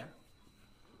much. Yeah.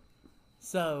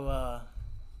 So,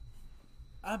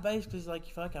 I basically was like,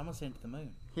 fuck, I'm going to send it to the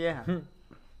moon. Yeah.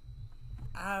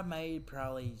 I made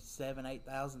probably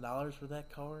 $7,000-8,000 for that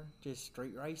car, just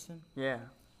street racing. Yeah.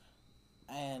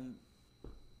 And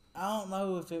I don't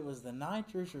know if it was the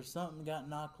nitrous or something got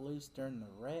knocked loose during the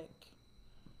wreck,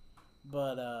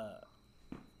 but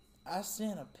I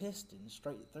sent a piston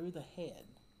straight through the head.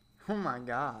 Oh my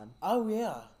God. Oh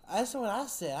yeah, that's what I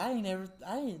said. I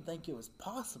didn't think it was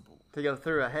possible To go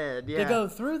through a head, yeah. to go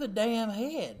through the damn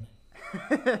head.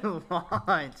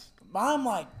 Launched. I'm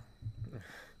like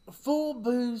full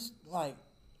boost, like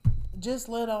just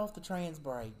let off the trans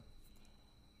brake,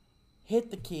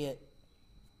 hit the kit,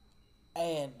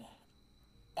 and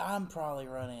I'm probably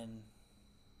running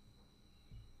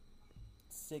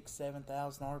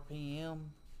 6,000-7,000 RPM.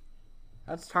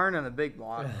 That's turning a big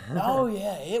block. Oh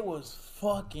yeah, it was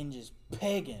fucking just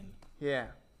pegging, Yeah.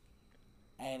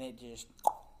 and it just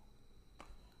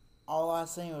all I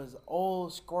seen was oil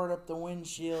squirt up the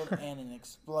windshield and an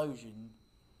explosion.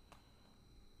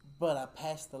 But I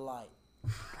passed the light,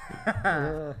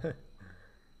 and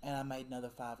I made another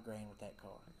 $5,000 with that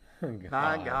car.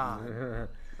 My God.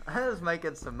 I was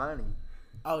making some money.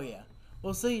 Oh yeah.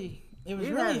 Well, see, it was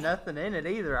You really had nothing in it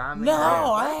either. I mean, No, that's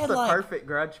I had the like perfect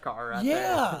grudge car right there.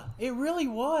 yeah, it really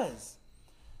was.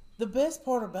 The best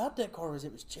part about that car was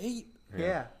it was cheap.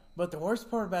 Yeah. But the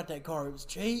worst part about that car, it was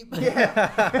cheap.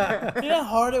 Yeah. You know how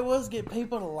hard it was to get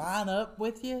people to line up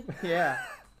with you? Yeah.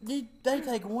 They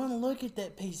take one look at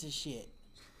that piece of shit.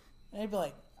 And they'd be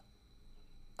like,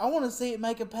 I want to see it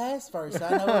make a pass first so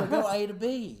I know where to go A to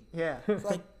B. Yeah. It's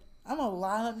like, I'm going to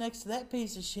line up next to that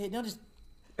piece of shit and they'll just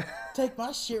take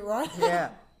my shit right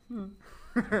out.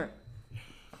 Yeah.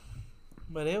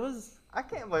 But it was, I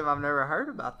can't believe I've never heard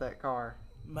about that car.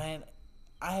 man,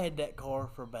 I had that car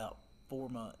for about 4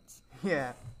 months.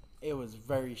 Yeah. It was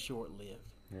very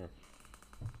short-lived. Yeah.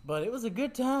 But it was a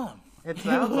good time. It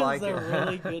sounds was like a it.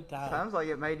 really good time. Sounds like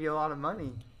it made you a lot of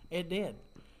money. It did.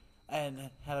 And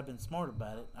had I been smart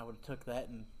about it, I would have took that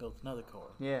and built another car.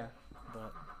 Yeah.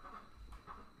 But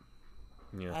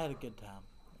Yeah. I had a good time.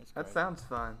 It's That great. sounds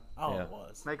fun. Oh, Yeah. it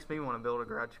was. Makes me want to build a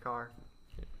grudge car.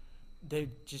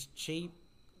 Dude, just cheap.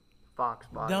 Fox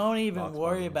body. Don't even Box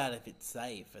worry body. about if it's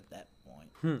safe at that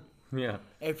point. Yeah.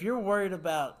 If you're worried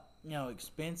about,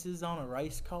 expenses on a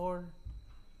race car,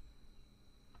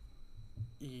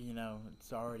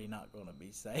 it's already not going to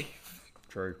be safe.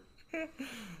 True.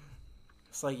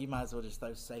 It's like you might as well just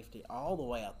throw safety all the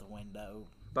way out the window.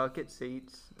 Bucket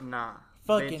seats. Nah.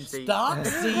 Fucking Bench seat. stock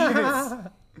seats.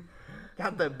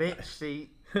 Got the bench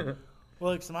seat.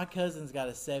 Look, so my cousin's got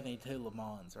a 72 Le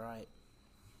Mans, right?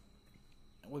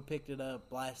 We picked it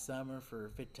up last summer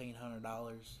for $1,500.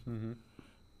 Mm-hmm.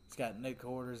 It's got new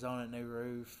quarters on it, new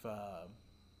roof.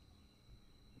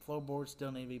 Floorboards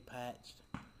still need to be patched,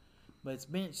 but it's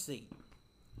bench seat.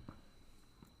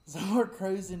 So we're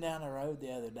cruising down the road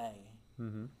the other day,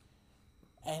 Mm-hmm.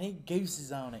 and he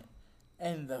gooses on it,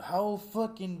 and the whole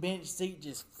fucking bench seat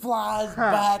just flies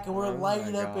back, and we're Oh my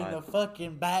laid up in God. the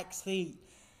fucking back seat,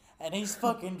 and he's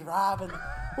fucking driving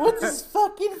with his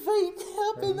fucking feet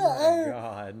up in the air,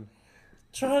 God.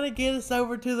 trying to get us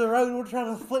over to the road. We're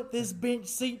trying to flip this bench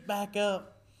seat back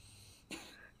up.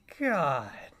 God.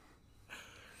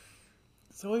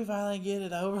 So we finally get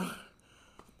it over.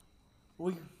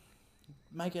 We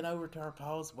make it over to our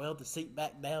paws, weld the seat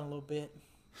back down a little bit.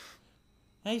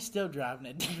 And he's still driving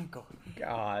that damn car.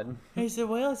 God. He said,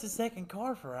 "Well, it's the second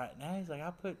car for right now." He's like, I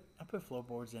put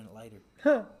floorboards in it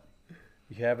later."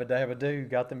 You have a do.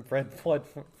 Got them Fred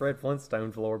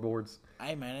Flintstone floorboards.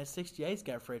 Hey man, that 68's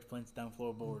got Fred Flintstone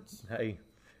floorboards. Hey,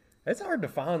 it's hard to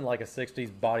find like a '60s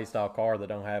body style car that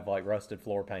don't have like rusted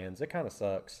floor pans. It kind of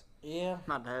sucks. Yeah.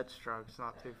 My dad's truck's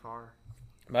not too far.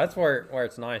 But that's where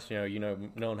it's nice,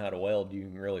 knowing how to weld. You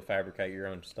can really fabricate your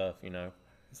own stuff.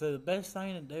 So the best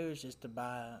thing to do is just to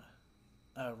buy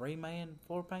reman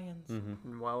floor pans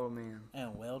And weld them in.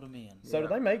 and weld them in. So Yeah.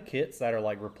 do they make kits that are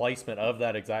like replacement of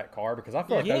that exact car? Because I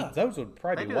feel like Yeah. those would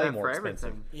probably They be do way that more for expensive.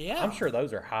 everything. Yeah. I'm sure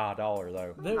those are high dollar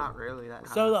though. Dude, Not really that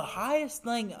high. so the highest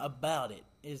thing about it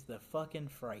is the fucking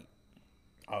freight.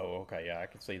 Oh, okay, yeah, I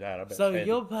can see that. I bet. So it's heavy.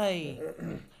 you'll pay.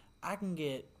 I can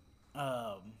get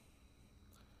all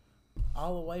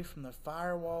the way from the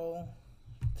firewall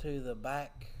to the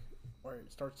back, where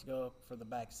it starts to go up for the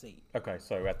back seat. Okay,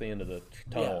 so at the end of the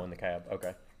tunnel Yeah. in the cab.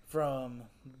 Okay. From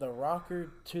the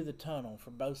rocker to the tunnel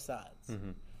for both sides,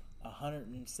 Mm-hmm.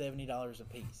 $170 a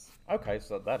piece. Okay,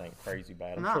 so that ain't crazy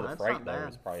bad. I'm No, sure the that's freight not there bad.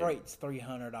 is probably. Freight's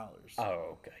 $300. Oh,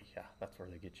 okay, yeah, that's where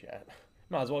they get you at.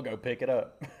 Might as well go pick it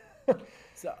up.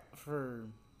 So for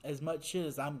as much shit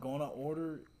as I'm going to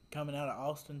order coming out of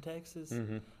Austin, Texas,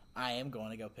 Mm-hmm. I am going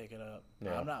to go pick it up.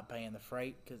 Yeah. I'm not paying the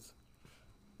freight because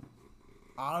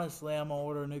honestly, I'm gonna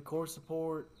order a new core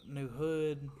support, new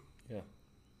hood,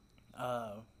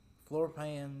 Yeah. floor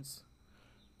pans,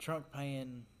 trunk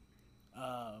pan,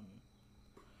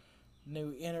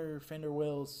 new inner fender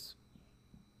wheels,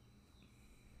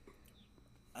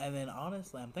 and then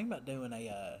honestly, I'm thinking about doing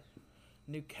a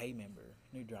new K member,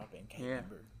 new drop-in K Yeah.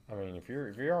 member. I mean, if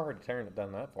you're already tearing it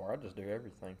down that far, I'd just do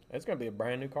everything. It's gonna be a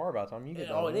brand new car by the time you get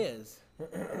done. Oh, it with is.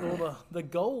 Well, the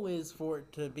goal is for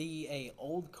it to be a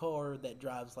old car that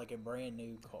drives like a brand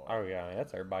new car. Oh yeah,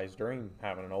 that's everybody's dream,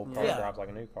 having an old car Yeah. that drives like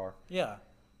a new car. Yeah,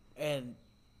 and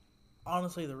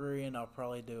honestly, the rear end I'll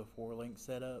probably do a 4-link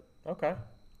setup. Okay.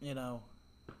 You know,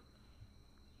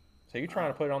 So you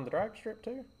trying to put it on the drag strip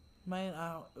too? man,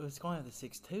 it's going to have the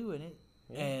 6.2 in it,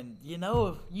 Yeah. and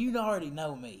if you already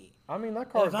know me, I mean,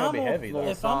 that car's if gonna I'm be gonna, heavy though.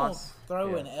 if I'm gonna Sauce. throw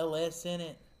Yeah. an LS in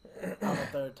it, I'm gonna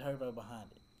throw a turbo behind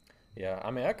it. Yeah,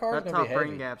 I mean that car's That gonna be top ring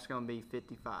heavy. gap's gonna be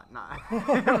 55. Nah,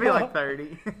 it'll be like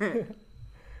 30.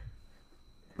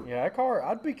 Yeah, that car.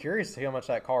 I'd be curious to see how much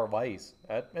that car weighs.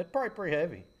 It's probably pretty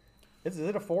heavy. Is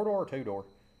it a 4-door or 2-door?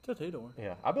 It's a 2-door.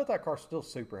 Yeah, I bet that car's still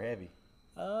super heavy.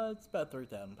 It's about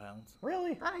 3,000 pounds.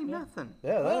 Really? That ain't nothing.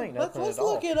 Yeah, that Well, ain't let's nothing at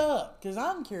all. look it up because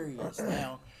I'm curious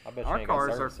now. I bet you Our ain't got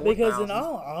cars are service. 4,000. Because in 4,000.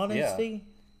 all honesty,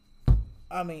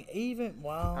 I mean, even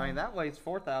while I mean, that weighs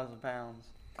 4,000 pounds.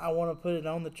 I want to put it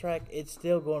on the track, it's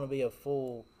still going to be a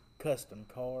full custom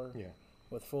car Yeah.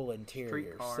 with full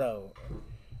interior. car. So,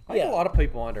 I think yeah. a lot of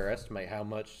people underestimate how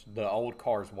much the old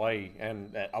cars weigh,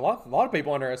 and a lot of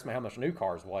people underestimate how much new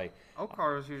cars weigh. Old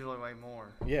cars usually weigh more.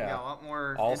 Yeah. You got a lot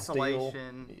more All steel.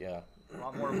 insulation, Yeah. a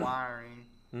lot more wiring,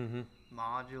 Mm-hmm.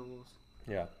 modules,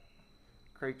 Yeah.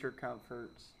 creature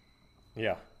comforts.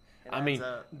 Yeah. It I adds mean,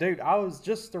 up. dude, I was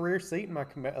just the rear seat in my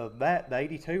the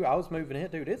 82. I was moving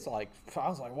it, dude. It's like I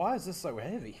was like, why is this so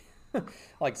heavy?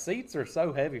 Like seats are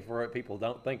so heavy for what people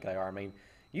don't think they are. I mean,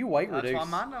 you weight That's reduce. why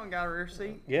mine don't got a rear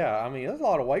seat. Yeah, I mean, there's a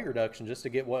lot of weight reduction just to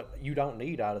get what you don't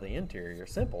need out of the interior.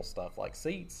 Simple stuff like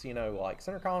seats, like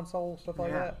center console stuff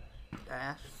like Yeah. that.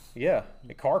 Dash. Yeah,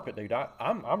 the carpet, dude.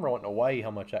 I'm running away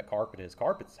how much that carpet is.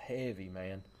 Carpet's heavy,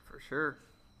 man. For sure.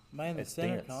 Man, the It's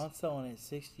center dense. console and it's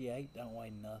 68 don't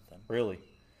weigh nothing. Really.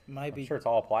 Maybe I'm sure it's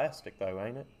all plastic though,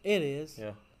 ain't it? it is.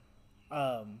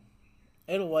 Yeah.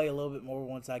 It'll weigh a little bit more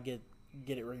once I get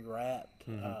it rewrapped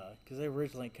Mm-hmm. because they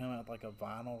originally come out with like a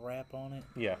vinyl wrap on it,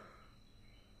 Yeah.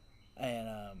 and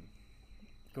of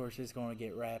course it's going to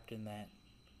get wrapped in that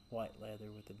white leather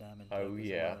with the diamond. Oh, tape as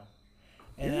yeah. well.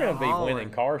 And You're then gonna be hauling. winning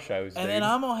car shows, dude. And then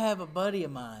I'm gonna have a buddy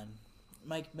of mine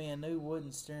make me a new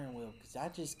wooden steering wheel because I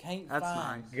just can't That's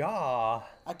find. nice. God.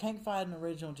 I can't find an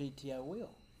original GTO wheel.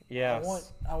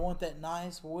 Yes. I want that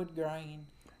nice wood grain.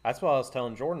 That's what I was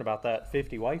telling Jordan about that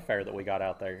 50 Wayfarer that we got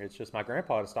out there. It's just my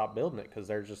grandpa had to stop building it because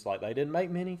they're just like, they didn't make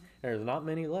many. There's not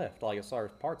many left, like as far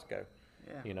as parts go.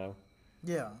 Yeah. You know?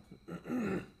 Yeah.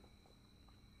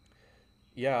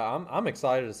 Yeah, I'm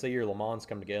excited to see your Le Mans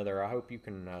come together. I hope you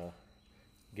can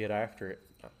get after it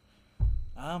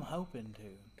I'm hoping to.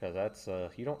 because that's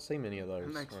you don't see many of those.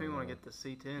 It makes me want to get the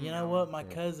C10. You know what? My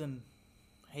cousin,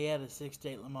 he had a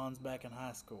 68 Le Mans back in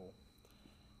high school.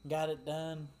 Got it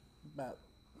done about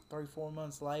 3-4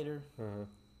 months later.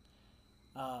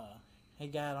 He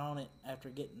got on it after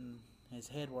getting his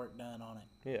head work done on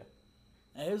it. Yeah.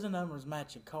 And it was a numbers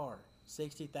matching car.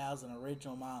 60,000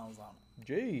 original miles on it.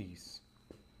 Jeez.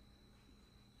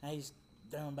 And he's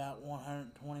doing about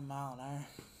 120 mile an hour.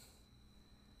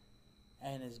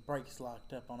 And his brakes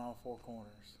locked up on all 4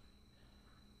 corners.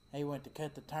 He went to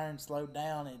cut the turn, slowed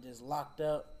down, and it just locked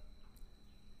up.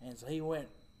 And so he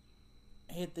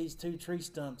hit these 2 tree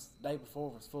stumps the day before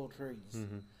it was full trees.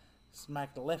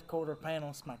 Smacked the left quarter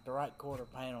panel, smacked the right quarter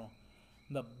panel.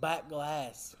 The back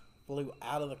glass flew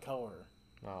out of the car.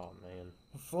 Oh, man.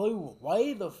 Flew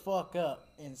way the fuck up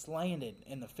and landed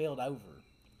in the field over.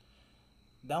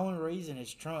 The only reason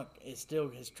his trunk lid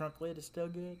is still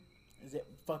good is it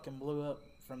fucking blew up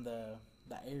from the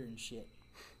air and shit.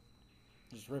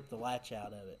 Just ripped the latch out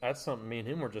of it. That's something me and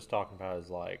him were just talking about is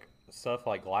like stuff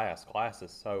like glass. Glass is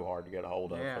so hard to get a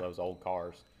hold of for those old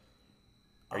cars.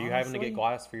 Are you having to get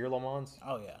glass for your Le Mans?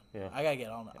 Oh, yeah. Yeah. I gotta get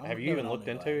on it. Have you even looked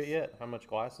into it yet? How much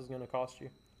glass is going to cost you?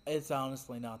 It's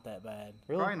honestly not that bad.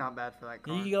 Really? Probably not bad for that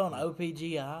car. You can go on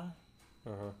OPGI,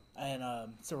 Uh-huh. and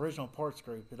it's Original Parts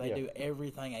Group. They do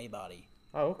everything A-body.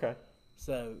 Oh, okay.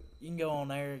 So you can go on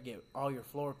there, get all your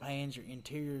floor pans, your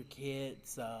interior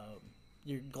kits,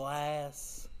 your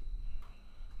glass,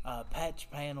 patch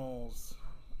panels,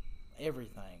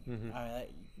 everything. I mean,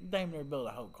 damn near build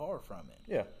a whole car from it.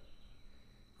 Yeah.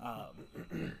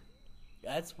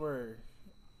 That's where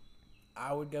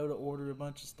I would go to order a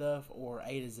bunch of stuff, or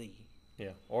A to Z.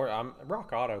 Yeah. Or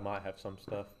Rock Auto might have some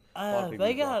stuff. A lot of people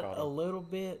They use Rock got Auto. a little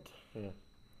bit. Yeah.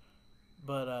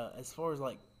 But as far as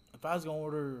like, if I was going to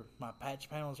order my patch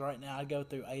panels right now, I'd go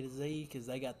through A to Z because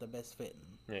they got the best fitting.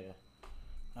 Yeah.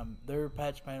 Their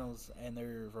patch panels and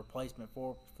their replacement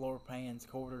floor pans,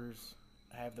 quarters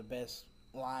have the best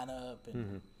lineup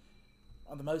and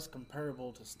are the most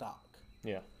comparable to stock.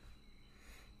 Yeah.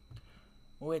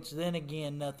 Which then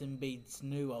again, nothing beats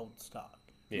new old stock.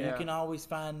 Yeah. You can always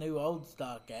find new old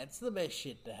stock. That's the best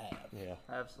shit to have. Yeah.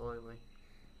 Absolutely.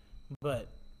 But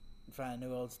find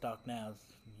new old stock now,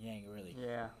 you ain't really.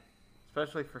 Yeah.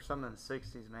 Especially for some in the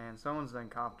 60s, man. Someone's done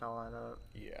copped all that up.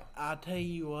 Yeah. I tell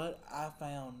you what, I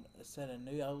found a set of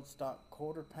new old stock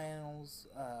quarter panels,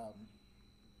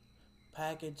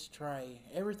 package tray,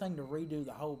 everything to redo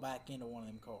the whole back end of one of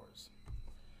them cars.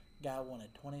 Guy wanted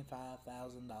 $25,000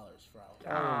 for all of it.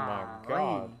 Oh my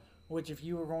God. Which, if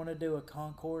you were going to do a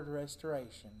Concorde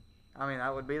restoration I mean,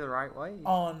 that would be the right way.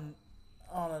 on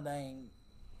a dang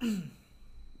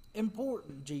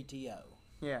important GTO,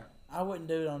 Yeah. I wouldn't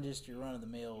do it on just your run of the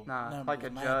mill. Nah, like a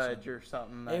Judge or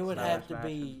something. It would that's have to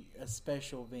matching. be a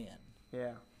special VIN.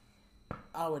 Yeah.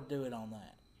 I would do it on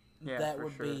that. Yeah, that for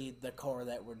would sure. be the car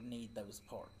that would need those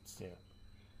parts. Yeah.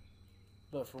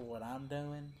 But for what I'm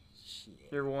doing, shit.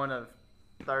 You're one of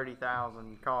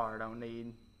 30,000 car. Don't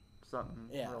need something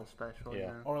Yeah. real special. Yeah. You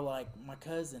know? Or like my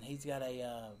cousin, he's got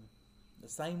the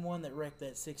same one that wrecked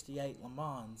that 68 Le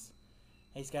Mans.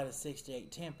 He's got a 68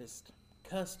 Tempest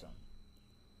custom.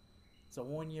 It's a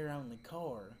 1 year only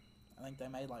car. I think they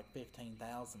made like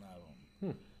 15,000 of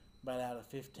them. But out of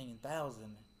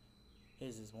 15,000,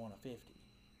 his is one of 50.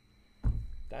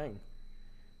 Dang.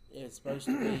 It's supposed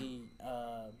to be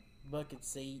bucket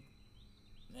seat.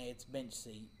 It's bench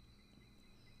seat.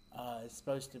 It's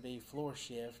supposed to be floor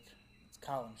shift. It's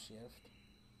column shift.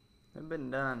 It's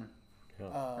been done.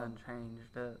 Yeah.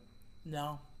 Unchanged it.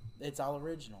 No, it's all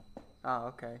original. Oh,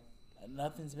 okay.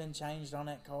 Nothing's been changed on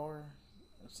that car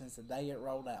since the day it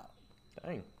rolled out.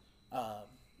 Dang.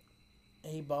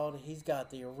 He's got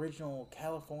the original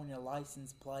California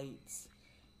license plates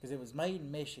because it was made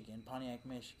in Michigan, Pontiac,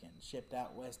 Michigan, shipped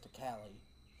out west to Cali,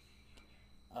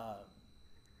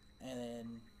 and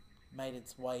then made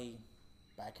its way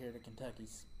back here to Kentucky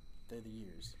through the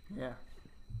years. Yeah.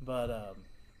 But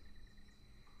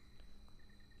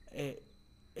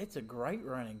it's a great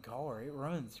running car. It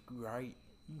runs great.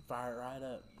 You can fire it right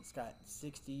up. It's got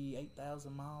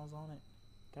 68,000 miles on it.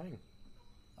 Dang.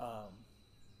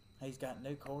 He's got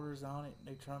new quarters on it,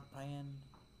 new trunk pan,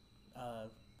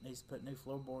 Needs to put new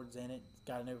floorboards in it. It's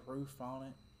got a new roof on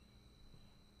it.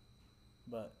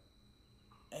 But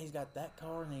he's got that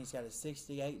car, and he's got a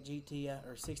 68 GTO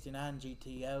or 69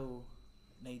 GTO.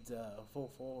 Needs a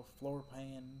full floor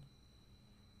pan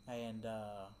and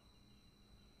a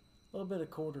little bit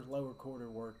of lower quarter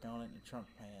work on it in the trunk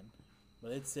pan.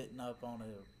 But it's sitting up on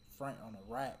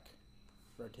a rack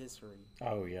rotisserie.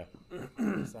 Oh yeah,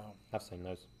 So I've seen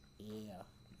those. yeah,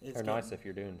 They're nice if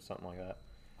you're doing something like that.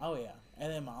 Oh yeah,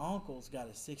 and then my uncle's got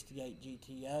a 68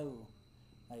 GTO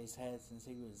that he's had since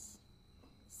he was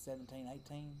 17,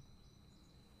 18.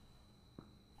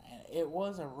 And it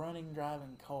was a running,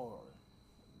 driving car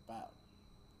about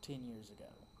 10 years ago.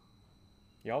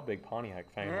 Y'all big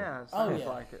Pontiac family. Yeah, it Oh, sounds yeah.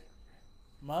 like it.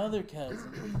 My other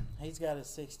cousin, he's got a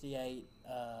 68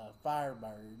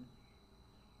 Firebird.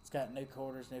 It's got new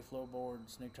quarters, new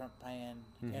floorboards, new trunk pan,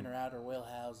 inner outer wheel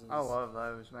houses. I love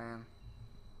those, man.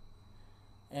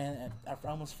 And I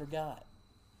almost forgot.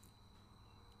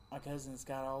 My cousin's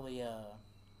got all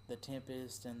the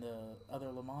Tempest and the other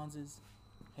Le Manses.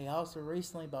 He also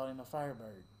recently bought him a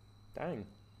Firebird. Dang.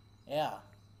 Yeah.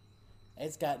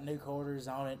 It's got new quarters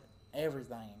on it,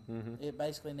 everything. Mm-hmm. It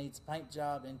basically needs paint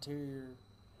job, interior.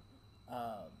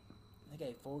 They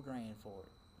gave $4,000 for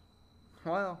it.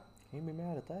 Well, Can't be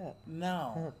mad at that.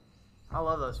 No, I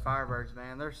love those Firebirds,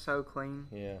 man. They're so clean.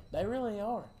 Yeah. they really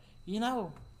are. You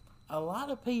know, a lot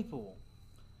of people,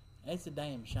 it's a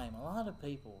damn shame, a lot of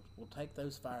people will take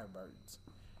those Firebirds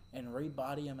and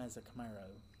rebody them as a Camaro.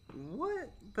 What?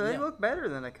 But they Yeah. look better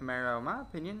than a Camaro, in my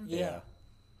opinion. Yeah.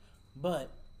 But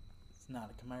it's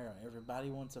not a Camaro. Everybody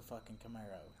wants a fucking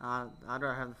Camaro. I'd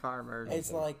rather have the Firebird.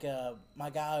 It's like my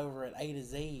guy over at A to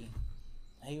Z,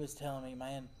 he was telling me,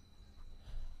 man,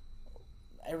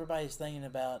 everybody's thinking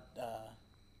about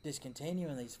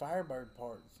discontinuing these Firebird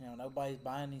parts. You know, nobody's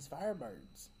buying these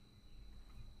Firebirds.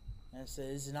 And I said,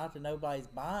 it's not that nobody's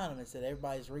buying them, it's that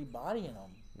everybody's rebodying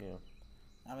them.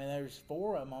 Yeah. I mean, there's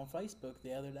 4 of them on Facebook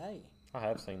the other day. I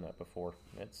have seen that before.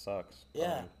 It sucks.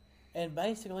 Yeah. And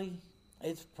basically,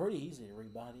 it's pretty easy to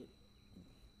rebody it.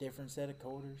 Different set of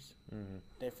quarters,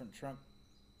 different trunk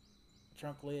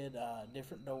lid,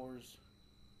 different doors.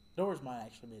 Doors might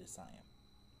actually be the same.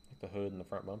 The hood and the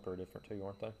front bumper are different too,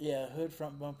 aren't they? Yeah, hood,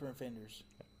 front bumper, and fenders.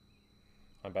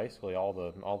 And basically all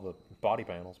the body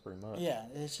panels, pretty much. Yeah,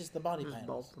 it's just the body Just panels.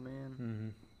 bolt them in. Mm-hmm.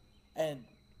 And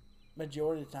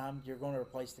majority of the time, you're going to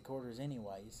replace the quarters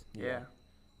anyways. Yeah.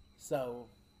 So,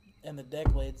 and the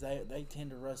deck lids, they tend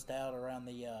to rust out around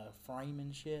the frame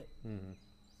and shit. Mm-hmm.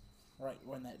 Right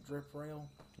when that drip rail.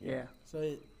 Yeah.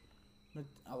 So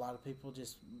a lot of people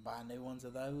just buy new ones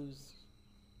of those.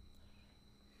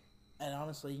 And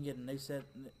honestly, you can get a new set.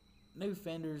 New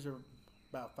fenders are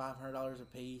about $500 a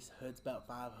piece. Hood's about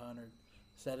 $500.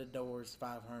 Set of doors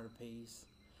 $500 a piece.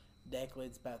 Deck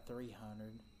lid's about $300.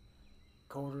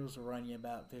 Quarters will run you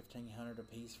about $1,500 a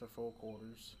piece for full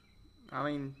quarters. I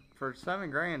mean, for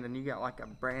 $7,000 and you got like a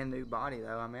brand new body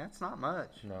though. I mean, that's not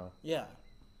much. No. Yeah,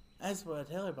 that's what I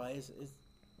tell everybody. Is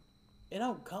it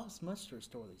don't cost much to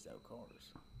restore these old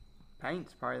cars.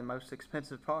 Paint's probably the most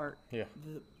expensive part. Yeah.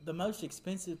 The most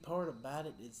expensive part about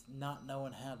it is not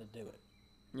knowing how to do it.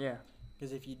 Yeah.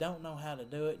 Because if you don't know how to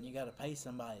do it and you got to pay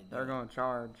somebody to do They're going to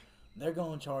charge. they're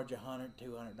going to charge $100,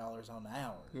 $200 on the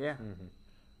hour, Yeah. Mm-hmm.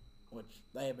 which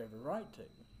they have every right to.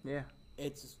 Yeah.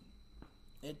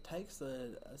 It takes a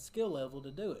skill level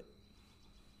to do it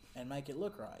and make it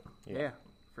look right. Yeah.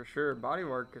 For sure. Body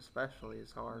work especially is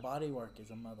hard. Body work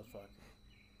is a motherfucker.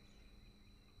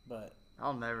 But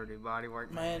I'll never do body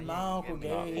work. man, You my can Uncle get me-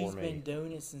 Not Gary, for he's me. been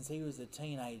doing it since he was a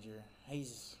teenager.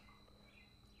 He's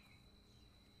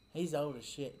old as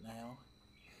shit now.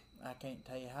 I can't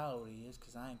tell you how old he is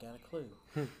because I ain't got a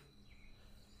clue.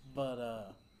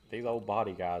 But These old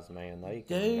body guys, man, they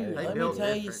can. dude, They let me build tell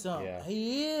you different. something. Yeah.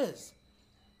 He is.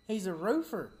 He's a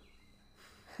roofer.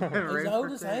 He's Roofer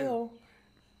old as too. hell.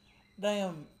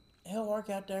 Damn, he'll work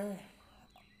out there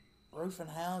roofing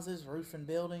houses, roofing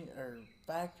building or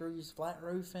factories, flat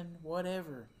roofing,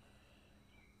 whatever.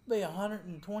 Be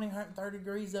 120, 130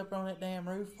 degrees up on that damn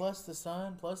roof, plus the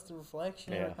sun, plus the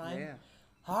reflection, Yeah. everything. Yeah.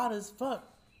 Hot as fuck.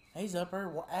 He's up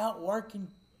there out working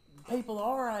people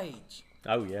our age.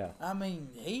 Oh yeah. I mean,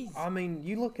 I mean,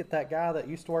 you look at that guy that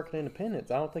used to work at Independence.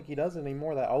 I don't think he does it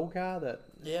anymore. That old guy that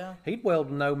yeah. he'd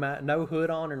weld no hood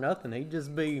on or nothing. He'd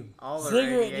just be All the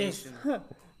Cigarette radiation.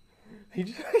 he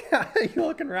just you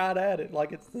looking right at it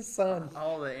like it's the sun.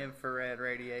 All the infrared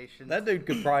radiation. That dude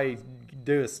could probably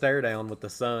do a stare down with the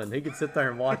sun. He could sit there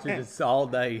and watch it just all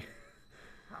day.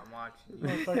 I'm watching.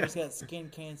 Motherfucker's got skin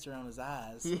cancer on his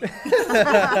eyes.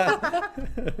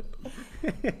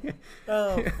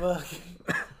 Oh fuck!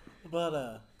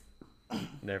 But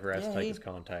Never has to Yeah, take he- his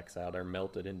contacts out. They're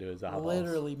melted into his eyeballs.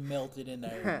 Literally melted in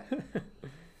there.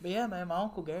 But yeah, man, my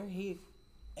Uncle Gary,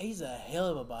 he's a hell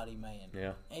of a body man.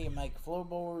 Yeah. He can make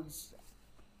floorboards,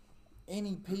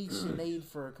 any piece you need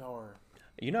for a car.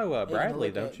 You know He can Bradley, look at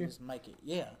it don't and you? Just make it.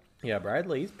 Yeah. Yeah,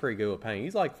 Bradley, he's pretty good with paint.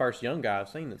 He's like the first young guy I've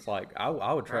seen that's like, I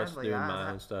would trust Bradley, doing my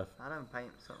own stuff. I don't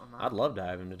paint something. I'd love to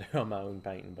have him to do my own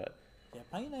painting, but Yeah,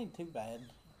 paint ain't too bad.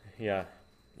 yeah,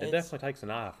 it It's- definitely takes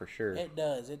an eye for sure. It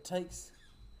does. It takes,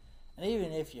 and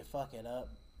even if you fuck it up,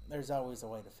 there's always a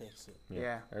way to fix it.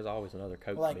 Yeah. There's always another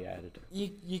coat Like- to be added.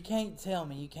 You can't tell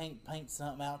me you can't paint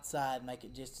something outside and make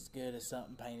it just as good as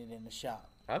something painted in the shop.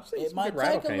 I've seen It some might good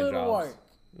rattle take a can little jobs. work,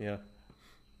 Yeah.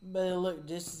 but it'll look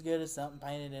just as good as something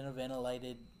painted in a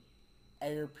ventilated,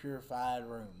 air purified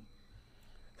room.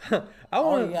 I All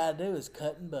want you to, gotta do is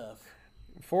cut and buff.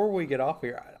 before we get off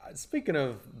here, speaking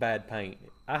of bad paint,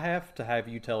 I have to have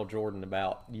you tell Jordan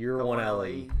about your The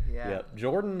 1LE. 1LE, yeah. Yep.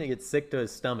 Jordan gets sick to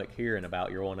his stomach hearing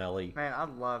about your 1LE. Man, I'd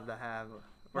love to have.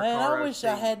 a Man, I Recaro wish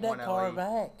I had that C1LE. car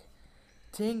back.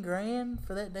 10 grand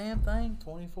for that damn thing.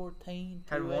 2014.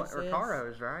 Had one 2SS.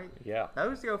 Recaros, right? Yeah.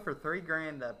 Those go for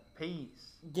 $3,000 a piece.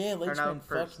 Yeah, no, Leachman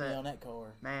per fucked me set. on that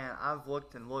car. Man, I've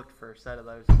looked and looked for a set of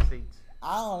those seats.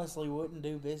 I honestly wouldn't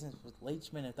do business with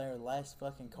Leachman if they were the last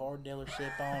fucking car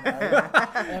dealership on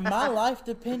earth. And my life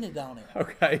depended on it.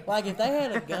 Okay. Like, if they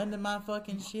had a gun to my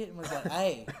fucking shit and was like,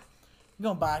 hey, you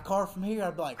gonna buy a car from here?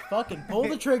 I'd be like, fucking pull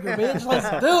the trigger, bitch. Let's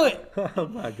do it. Oh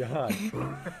my God.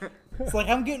 It's like,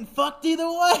 I'm getting fucked either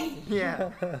way.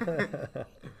 Yeah.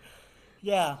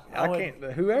 Yeah. I would-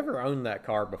 can't. Whoever owned that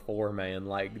car before, man,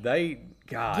 like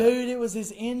God. Dude, it was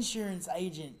his insurance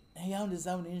agent. He owned his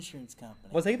own insurance company.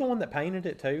 Was he the one that painted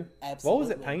it too? Absolutely. What was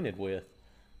it painted with?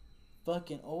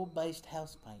 Fucking oil-based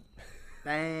house paint.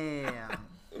 Damn.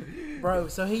 Bro,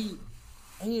 so he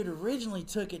had originally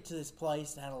took it to this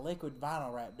place and had a liquid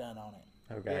vinyl wrap done on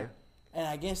it. Okay. Yeah. And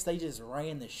I guess they just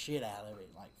ran the shit out of it.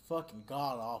 Like, fucking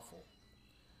god-awful.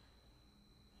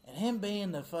 And him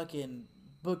being the fucking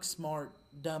book-smart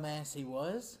dumbass he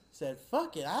was, said,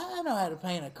 fuck it, I know how to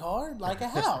paint a car like a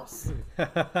house.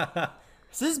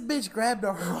 So this bitch grabbed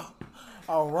a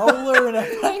roller and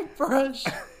a paintbrush,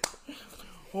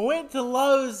 went to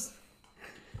Lowe's,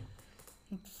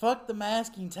 fuck the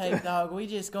masking tape, dog. We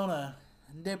just gonna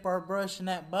dip our brush in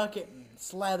that bucket and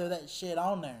slather that shit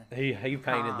on there. He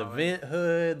painted the Oh. vent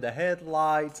hood, the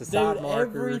headlights, the side Dude,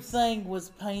 markers. everything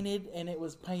was painted, and it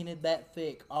was painted that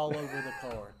thick all over the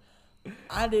car.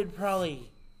 I did probably,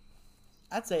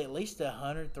 I'd say at least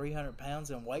 100, 300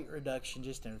 pounds in weight reduction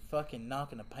just in fucking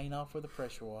knocking the paint off with a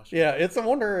pressure washer. Yeah, it's a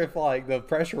wonder if like the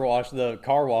pressure wash, the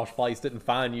car wash place didn't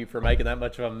fine you for making that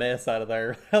much of a mess out of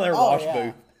their wash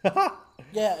yeah. booth.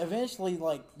 Yeah, eventually,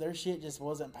 like, their shit just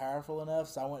wasn't powerful enough,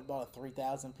 so I went and bought a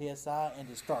 3,000 PSI and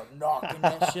just started knocking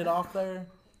that shit off there.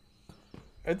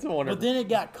 It's a wonder. But then it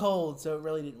got cold, so it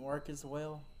really didn't work as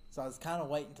well. So I was kind of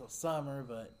waiting until summer,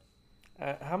 but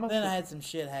how much? then I had some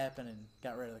shit happen and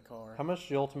got rid of the car. How much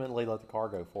did you ultimately let the car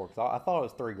go for? Because I thought it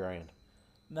was $3,000.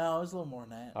 No, it was a little more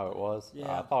than that. Oh, it was.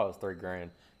 Yeah. I thought it was $3,000.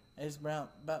 It's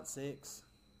about six.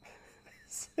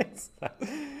 6.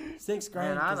 6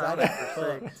 grand Man, I'd because I own got it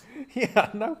for fucked. 6. Yeah,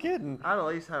 no kidding. I'd at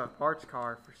least have a parts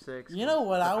car for 6. You know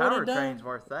what I would've done? Powertrain's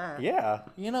worth that. Yeah.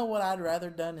 You know what I'd rather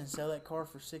done than sell that car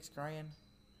for 6 grand?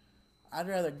 I'd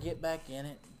rather get back in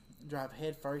it, drive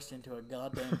head first into a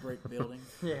goddamn brick building,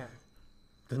 Yeah.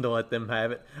 Than to let them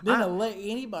have it. than to let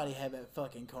anybody have that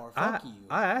fucking car. Fuck you.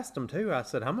 I asked him too. I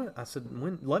said, "How much?" I said,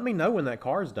 let me know when that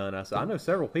car's done." I said, "I know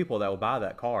several people that will buy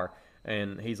that car."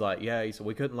 And he's like, "Yeah." He said,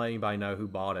 "We couldn't let anybody know who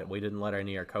bought it. We didn't let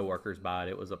any of our coworkers buy it.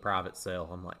 It was a private sale."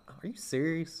 I'm like, "Are you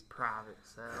serious?" Private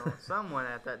sale. Someone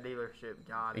at that dealership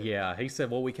got it. Yeah. He said,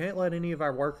 "Well, we can't let any of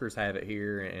our workers have it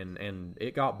here, and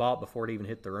it got bought before it even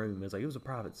hit the room." He's like, "It was a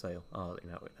private sale." Oh,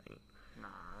 no, it ain't. Nah,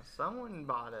 someone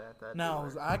bought it at that No,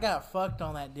 dealer. I got fucked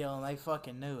on that deal and they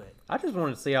fucking knew it. I just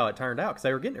wanted to see how it turned out because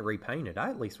they were getting it repainted.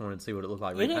 I at least wanted to see what it looked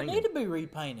like It didn't repainted. need to be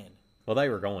repainted. Well, they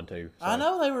were going to. So. I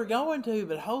know they were going to,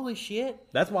 but holy shit.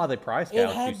 That's why they price It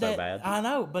gouged you had so that, bad. I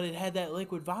know, but it had that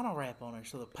liquid vinyl wrap on it.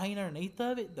 So the paint underneath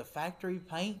of it, the factory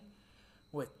paint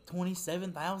with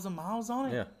 27,000 miles on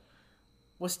it, Yeah.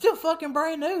 was still fucking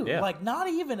brand new. Yeah. Like, not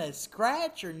even a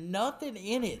scratch or nothing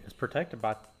in it. It's protected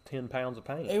by 10 pounds of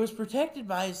paint. It was protected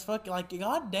by his fucking, like,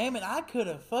 god damn it, I could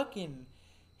have fucking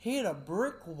hit a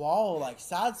brick wall, like,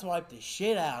 sideswiped the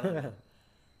shit out of it.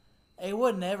 It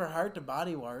wouldn't ever hurt the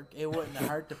body work. It wouldn't have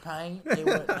hurt the paint. It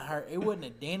wouldn't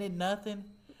have dented nothing.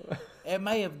 It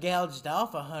may have gouged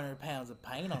off 100 pounds of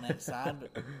paint on that side,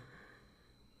 but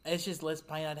it's just less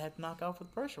paint I'd have to knock off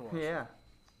with pressure washer. Yeah.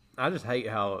 I just hate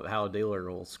how a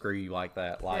dealer will screw you like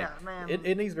that. Like, Yeah, man.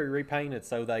 it needs to be repainted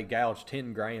so they gouge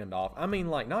 10 grand off. I mean,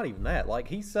 like, not even that. Like,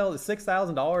 he sells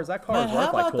 $6,000. That car Man, is how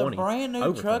worth like about 20. the brand new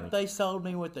over truck 20. they sold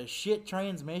me with the shit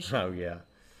transmission? Oh yeah,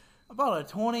 I bought a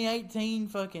 2018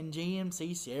 fucking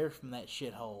GMC Sierra from that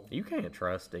shithole. you can't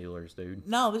trust dealers, dude.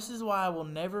 No, this is why I will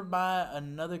never buy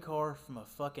another car from a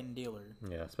fucking dealer.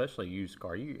 Yeah, especially used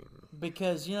car. You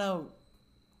Because,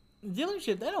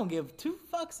 dealership, they don't give two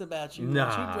fucks about you Nah.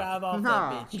 once you drive off Nah.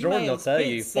 that bitch. You Jordan may will have tell spent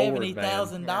you, Ford, man.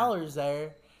 $70,000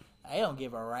 there. They don't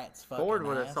give a rat's fucking Ford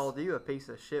would have ass. sold you a piece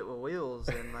of shit with wheels,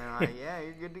 and they're like, yeah,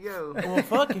 you're good to go. Well,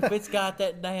 fuck, if it's got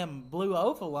that damn blue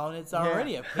oval on it, it's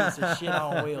already a piece of shit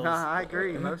on wheels. Nah, I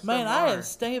agree. Most Man, of them I are. have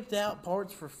stamped out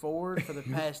parts for Ford for the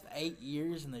past 8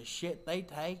 years, and the shit they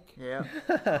take. Yeah.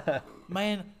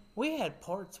 Man, we had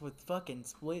parts with fucking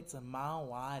splits a mile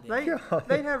wide.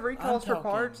 They'd have recalls for talking-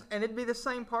 parts, and it'd be the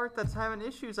same part that's having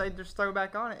issues. They'd just throw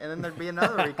back on it, and then there'd be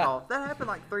another recall. That happened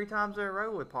like 3 times in a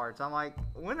row with parts. I'm like,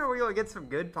 when are we going to get some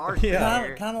good parts? Yeah.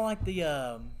 here? Kind of like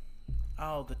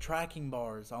the tracking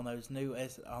bars on those new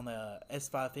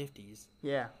S550s.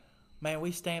 Yeah. Man,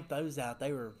 we stamped those out.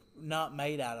 They were not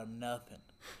made out of nothing.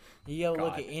 You go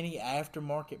look God. at any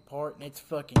aftermarket part, and it's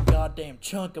fucking goddamn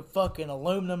chunk of fucking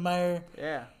aluminum there.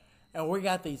 Yeah. And we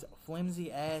got these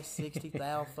flimsy ass 60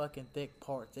 thou fucking thick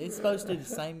parts. It's supposed to do the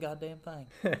same goddamn thing.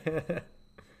 It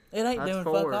ain't That's doing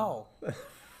Ford. fuck all.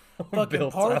 Fucking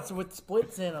Built parts up. with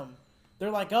splits in them. They're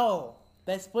like, oh,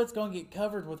 that split's gonna get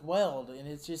covered with weld, and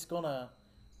it's just it'll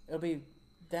be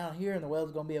down here, and the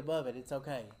weld's gonna be above it. It's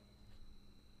okay.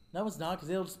 No, it's not, because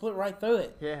it'll split right through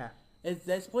it. Yeah.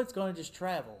 That split's gonna just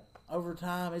travel over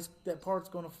time. That part's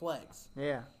gonna flex.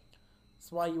 Yeah.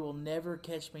 That's why you will never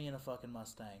catch me in a fucking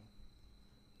Mustang.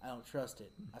 I don't trust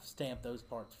it. I've stamped those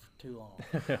parts for too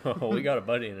long. We got a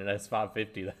buddy in an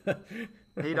S550.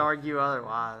 He'd argue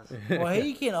otherwise. Well,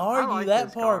 he can argue like that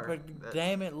this part, car, but but-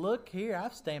 damn it, look here,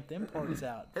 I've stamped them parts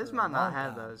out. His for a might not long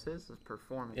have time. those. His is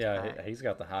performance. Yeah, pack. he's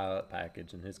got the high up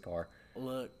package in his car.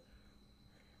 Look,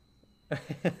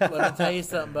 let me tell you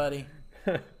something, buddy.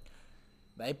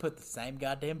 They put the same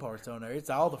goddamn parts on there. It's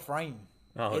all the frame.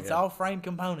 Oh, It's yeah. all frame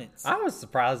components. I was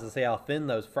surprised to see how thin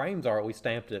those frames are. We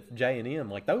stamped at J&M.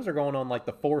 Like, those are going on like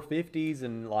the 450s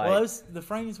and like. Well, the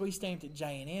frames we stamped at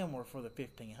J&M were for the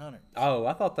 1500. Oh,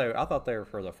 I thought they were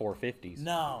for the 450s.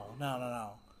 No.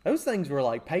 Those things were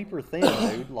like paper thin,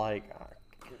 dude. Like,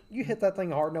 you hit that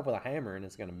thing hard enough with a hammer and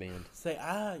it's gonna bend. Say,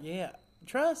 yeah.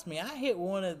 Trust me, I hit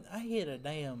a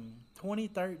damn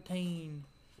 2013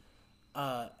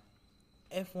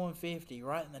 F-150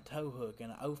 right in the tow hook in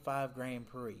an 05 Grand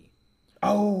Prix.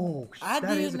 Oh, I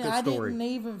that is a good story. didn't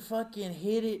even fucking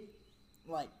hit it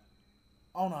like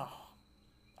on a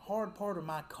hard part of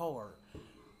my car.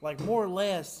 Like, more or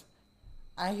less,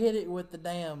 I hit it with the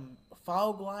damn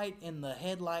fog light and the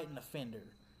headlight and the fender.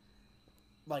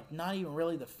 Like, not even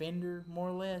really the fender, more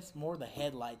or less, more the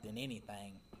headlight than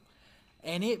anything.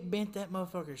 And it bent that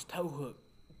motherfucker's tow hook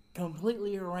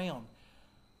completely around.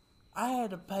 I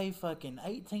had to pay fucking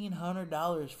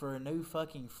 $1,800 for a new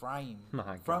fucking frame.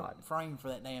 My Front God. frame for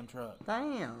that damn truck.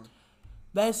 Damn.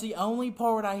 That's the only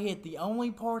part I hit. The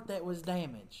only part that was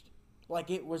damaged. Like,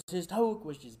 it was, his toe hook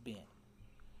was just bent.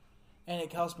 And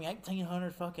it cost me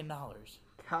 $1,800 fucking dollars.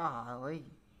 Golly.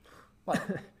 Like,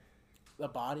 the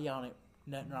body on it,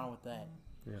 nothing wrong with that.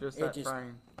 Just It that just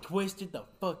frame. twisted the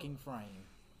fucking frame.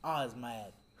 I was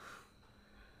mad.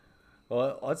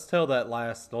 Well, let's tell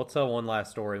one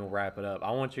last story and we'll wrap it up.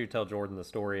 I want you to tell Jordan the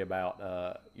story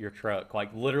about your truck.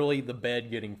 Like, literally the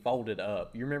bed getting folded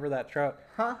up. You remember that truck?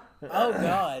 Huh? Oh,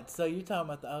 God. So you're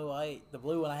talking about the 08, the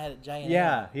blue one I had at J&M.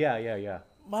 Yeah.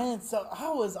 Man, so I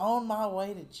was on my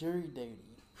way to jury duty.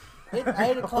 It's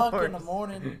 8 o'clock in the course.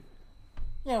 morning.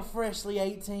 Freshly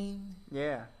 18.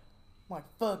 Yeah. I'm like,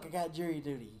 fuck, I got jury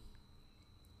duty.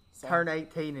 So, Turn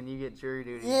 18 and you get jury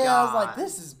duty. yeah, I was like, God.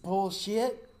 this is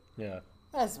bullshit. Yeah.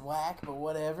 That's whack, but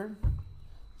whatever.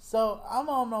 So I'm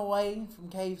on my way from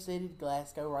Cave City to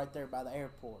Glasgow, right there by the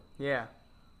airport. Yeah.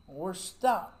 We're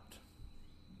stopped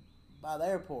by the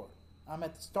airport. I'm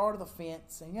at the start of the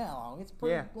fence, and it's a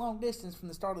pretty Yeah. long distance from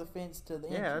the start of the fence to the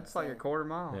Yeah, entrance it's like there. a quarter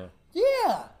mile. Yeah.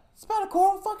 Yeah, it's about a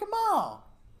quarter fucking mile.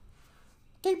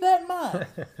 Keep that in mind.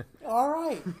 All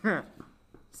right.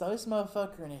 So this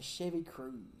motherfucker in his Chevy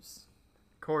Cruze.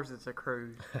 Of course it's a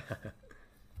cruise.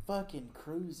 Fucking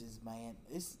cruises, man.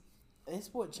 It's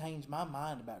what changed my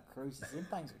mind about cruises. Them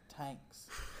things are tanks.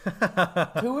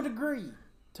 To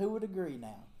a degree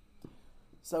now.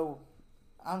 So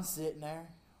I'm sitting there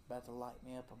about to light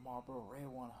me up a Marlboro Red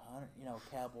 100,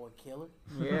 cowboy killer.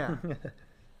 Yeah.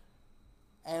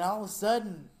 And all of a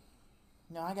sudden,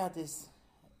 I got this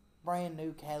brand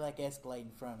new Cadillac Escalade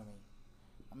in front of me.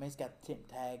 I mean, it's got the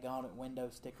tip tag on it, window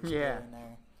sticker Yeah. still in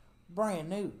there. Brand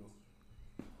new.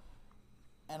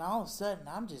 And all of a sudden,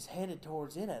 I'm just headed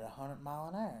towards it at 100 mile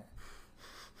an hour.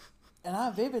 And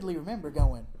I vividly remember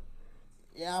going,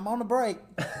 yeah, I'm on the brake.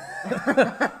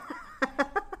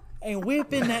 And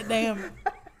whipping that damn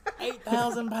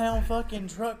 8,000-pound fucking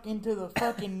truck into the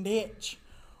fucking ditch.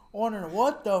 Wondering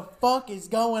what the fuck is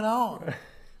going on.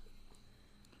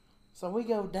 So we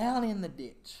go down in the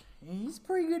ditch. And it's a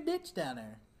pretty good ditch down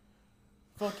there.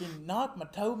 Fucking knocked my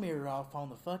tow mirror off on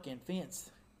the fucking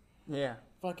fence. Yeah.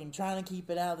 Fucking trying to keep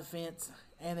it out of the fence.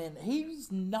 And then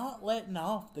he's not letting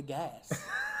off the gas.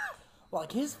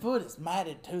 Like his foot is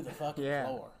matted to the fucking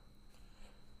floor.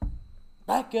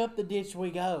 Back up the ditch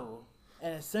we go.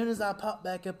 And as soon as I pop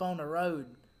back up on the road,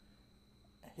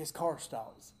 his car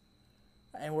stalls.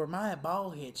 And where my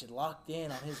ball hitch had locked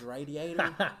in on his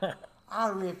radiator, I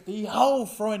ripped the whole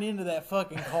front end of that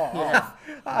fucking car off.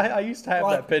 I used to have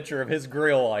that picture of his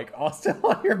grill, like, all still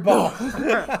on your boat.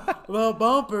 The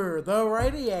bumper, the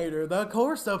radiator, the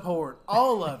core support,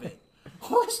 all of it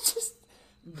was just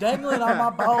dangling on my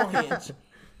ball hitch.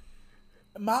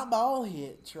 My ball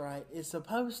hitch, right, is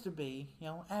supposed to be,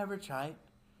 average height.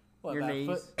 What, Your about knees.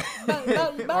 a foot?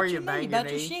 About Or your you knee, bang your about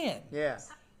your knee. shin.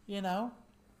 Yeah.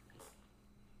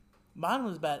 Mine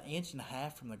was about 1.5 inches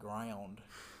from the ground.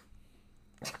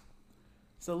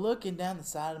 So looking down the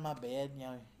side of my bed,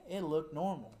 it looked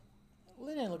normal. It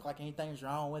didn't look like anything was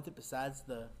wrong with it besides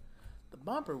the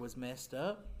bumper was messed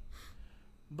up.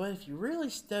 But if you really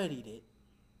studied it,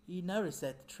 you'd notice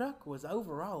that the truck was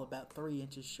overall about 3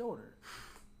 inches shorter.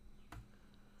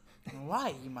 And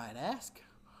why, you might ask?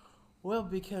 Well,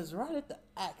 because right at the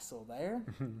axle there,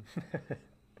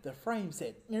 the frame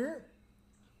said, "Nyeh,"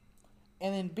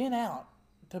 and then bent out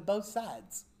to both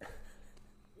sides.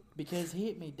 Because he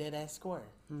hit me dead ass square.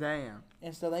 Damn.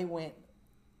 And so they went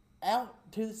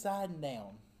out to the side and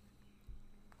down.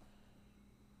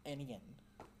 And again,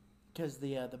 because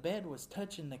the bed was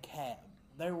touching the cab.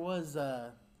 There was,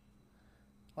 you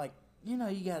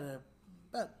got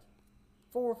about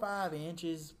 4 or 5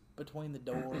 inches between the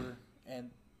door and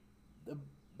the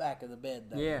back of the bed.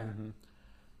 Though. Yeah. Mm-hmm.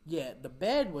 Yeah, the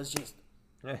bed was just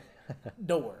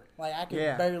door. Like, I could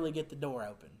barely get the door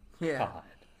open. Yeah. God.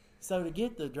 So to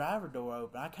get the driver door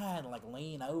open, I kind of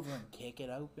lean over and kick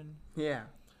it open. Yeah.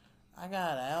 I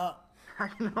got out. I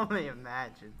can only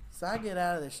imagine. So I get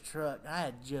out of this truck. I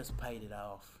had just paid it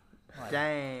off.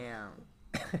 Damn.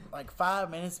 Like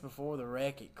 5 minutes before the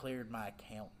wreck, it cleared my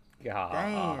account. God.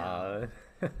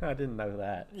 Damn. I didn't know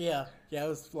that. Yeah, it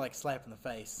was like slapping the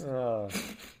face. So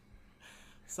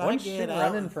I she get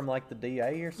out. running from the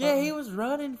DA or something? Yeah, he was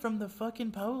running from the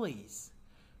fucking police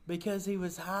because he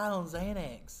was high on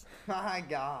Xanax. My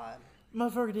God.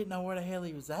 Motherfucker didn't know where the hell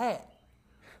he was at.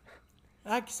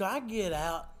 So I get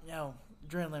out,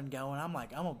 adrenaline going. I'm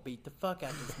like, I'm going to beat the fuck out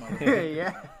of this motherfucker.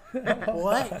 Yeah. Well,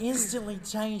 that instantly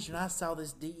changed when I saw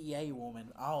this DEA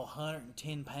woman, all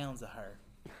 110 pounds of her.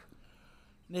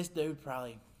 This dude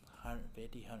probably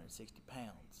 150, 160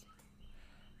 pounds.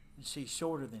 And she's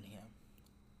shorter than him.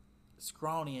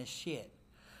 Scrawny as shit.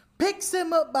 Picks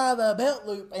him up by the belt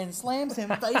loop and slams him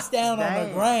face down on the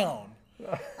Damn. ground.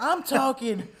 I'm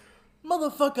talking,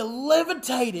 motherfucker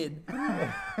levitated.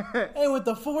 And with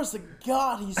the force of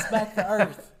God, he smacked the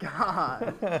earth.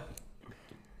 God.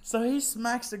 So he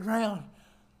smacks the ground.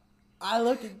 I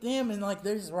look at them and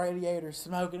there's radiator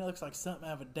smoke and it looks like something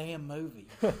out of a damn movie.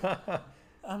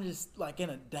 I'm just in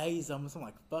a daze almost. I'm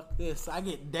like, fuck this. I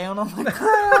get down on the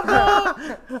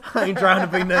ground. I ain't trying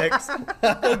to be next.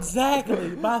 Exactly.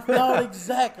 My thought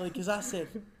exactly. Because I said,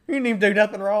 You didn't even do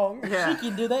nothing wrong. Yeah. she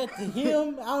can do that to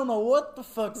him. I don't know what the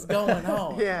fuck's going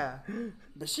on. Yeah.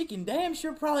 But she can damn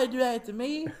sure probably do that to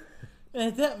me. And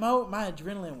at that moment, my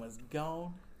adrenaline was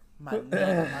gone. My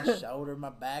neck, my shoulder,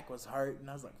 my back was hurting.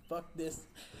 I was like, fuck this.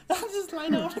 I'm just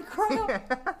laying on the ground.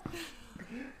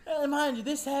 And mind you,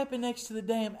 this happened next to the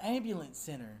damn ambulance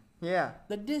center. Yeah.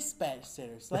 The dispatch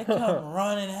center. So they come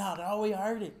running out. Oh, we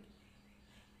heard it.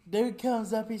 Dude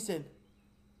comes up. He said,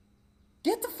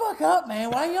 "Get the fuck up, man.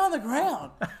 Why are you on the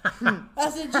ground?" I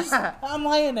said, I'm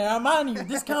laying there. I'm mind you,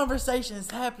 this conversation is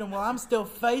happening while I'm still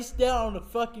face down on the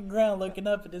fucking ground looking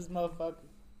up at this motherfucker.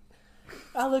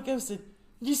 I look up and said,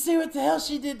 "You see what the hell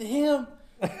she did to him?"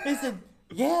 He said,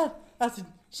 "Yeah." I said,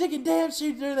 "She can damn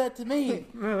sure do that to me."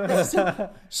 He said,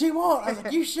 "She won't." I was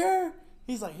like, "You sure?"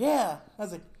 He's like, "Yeah." I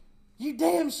was like, "You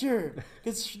damn sure?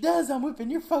 Because if she does, I'm whipping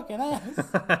your fucking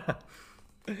ass."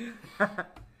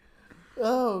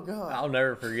 Oh, God. I'll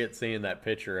never forget seeing that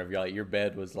picture of your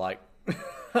bed was I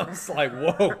was like,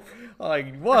 whoa.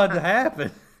 Like, what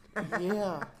happened?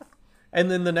 Yeah. And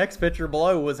then the next picture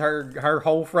below was her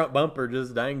whole front bumper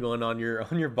just dangling on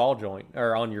your ball joint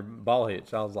or on your ball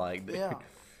hitch. I was like, dude, Yeah.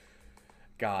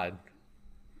 God.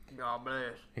 God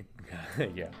bless.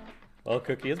 Yeah. Well,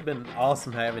 Cookie, it's been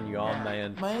awesome having you on,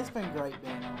 man. Man, it's been great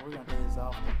being on. We're going to do this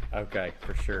often. Okay,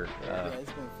 for sure. Yeah,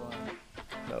 it's been fun.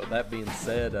 So that being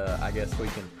said, I guess we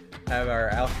can have our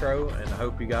outro, and I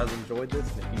hope you guys enjoyed this.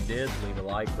 And if you did, leave a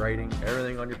like, rating,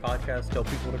 everything on your podcast. Tell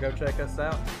people to go check us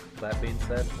out. That being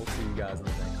said, we'll see you guys in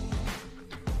the next one.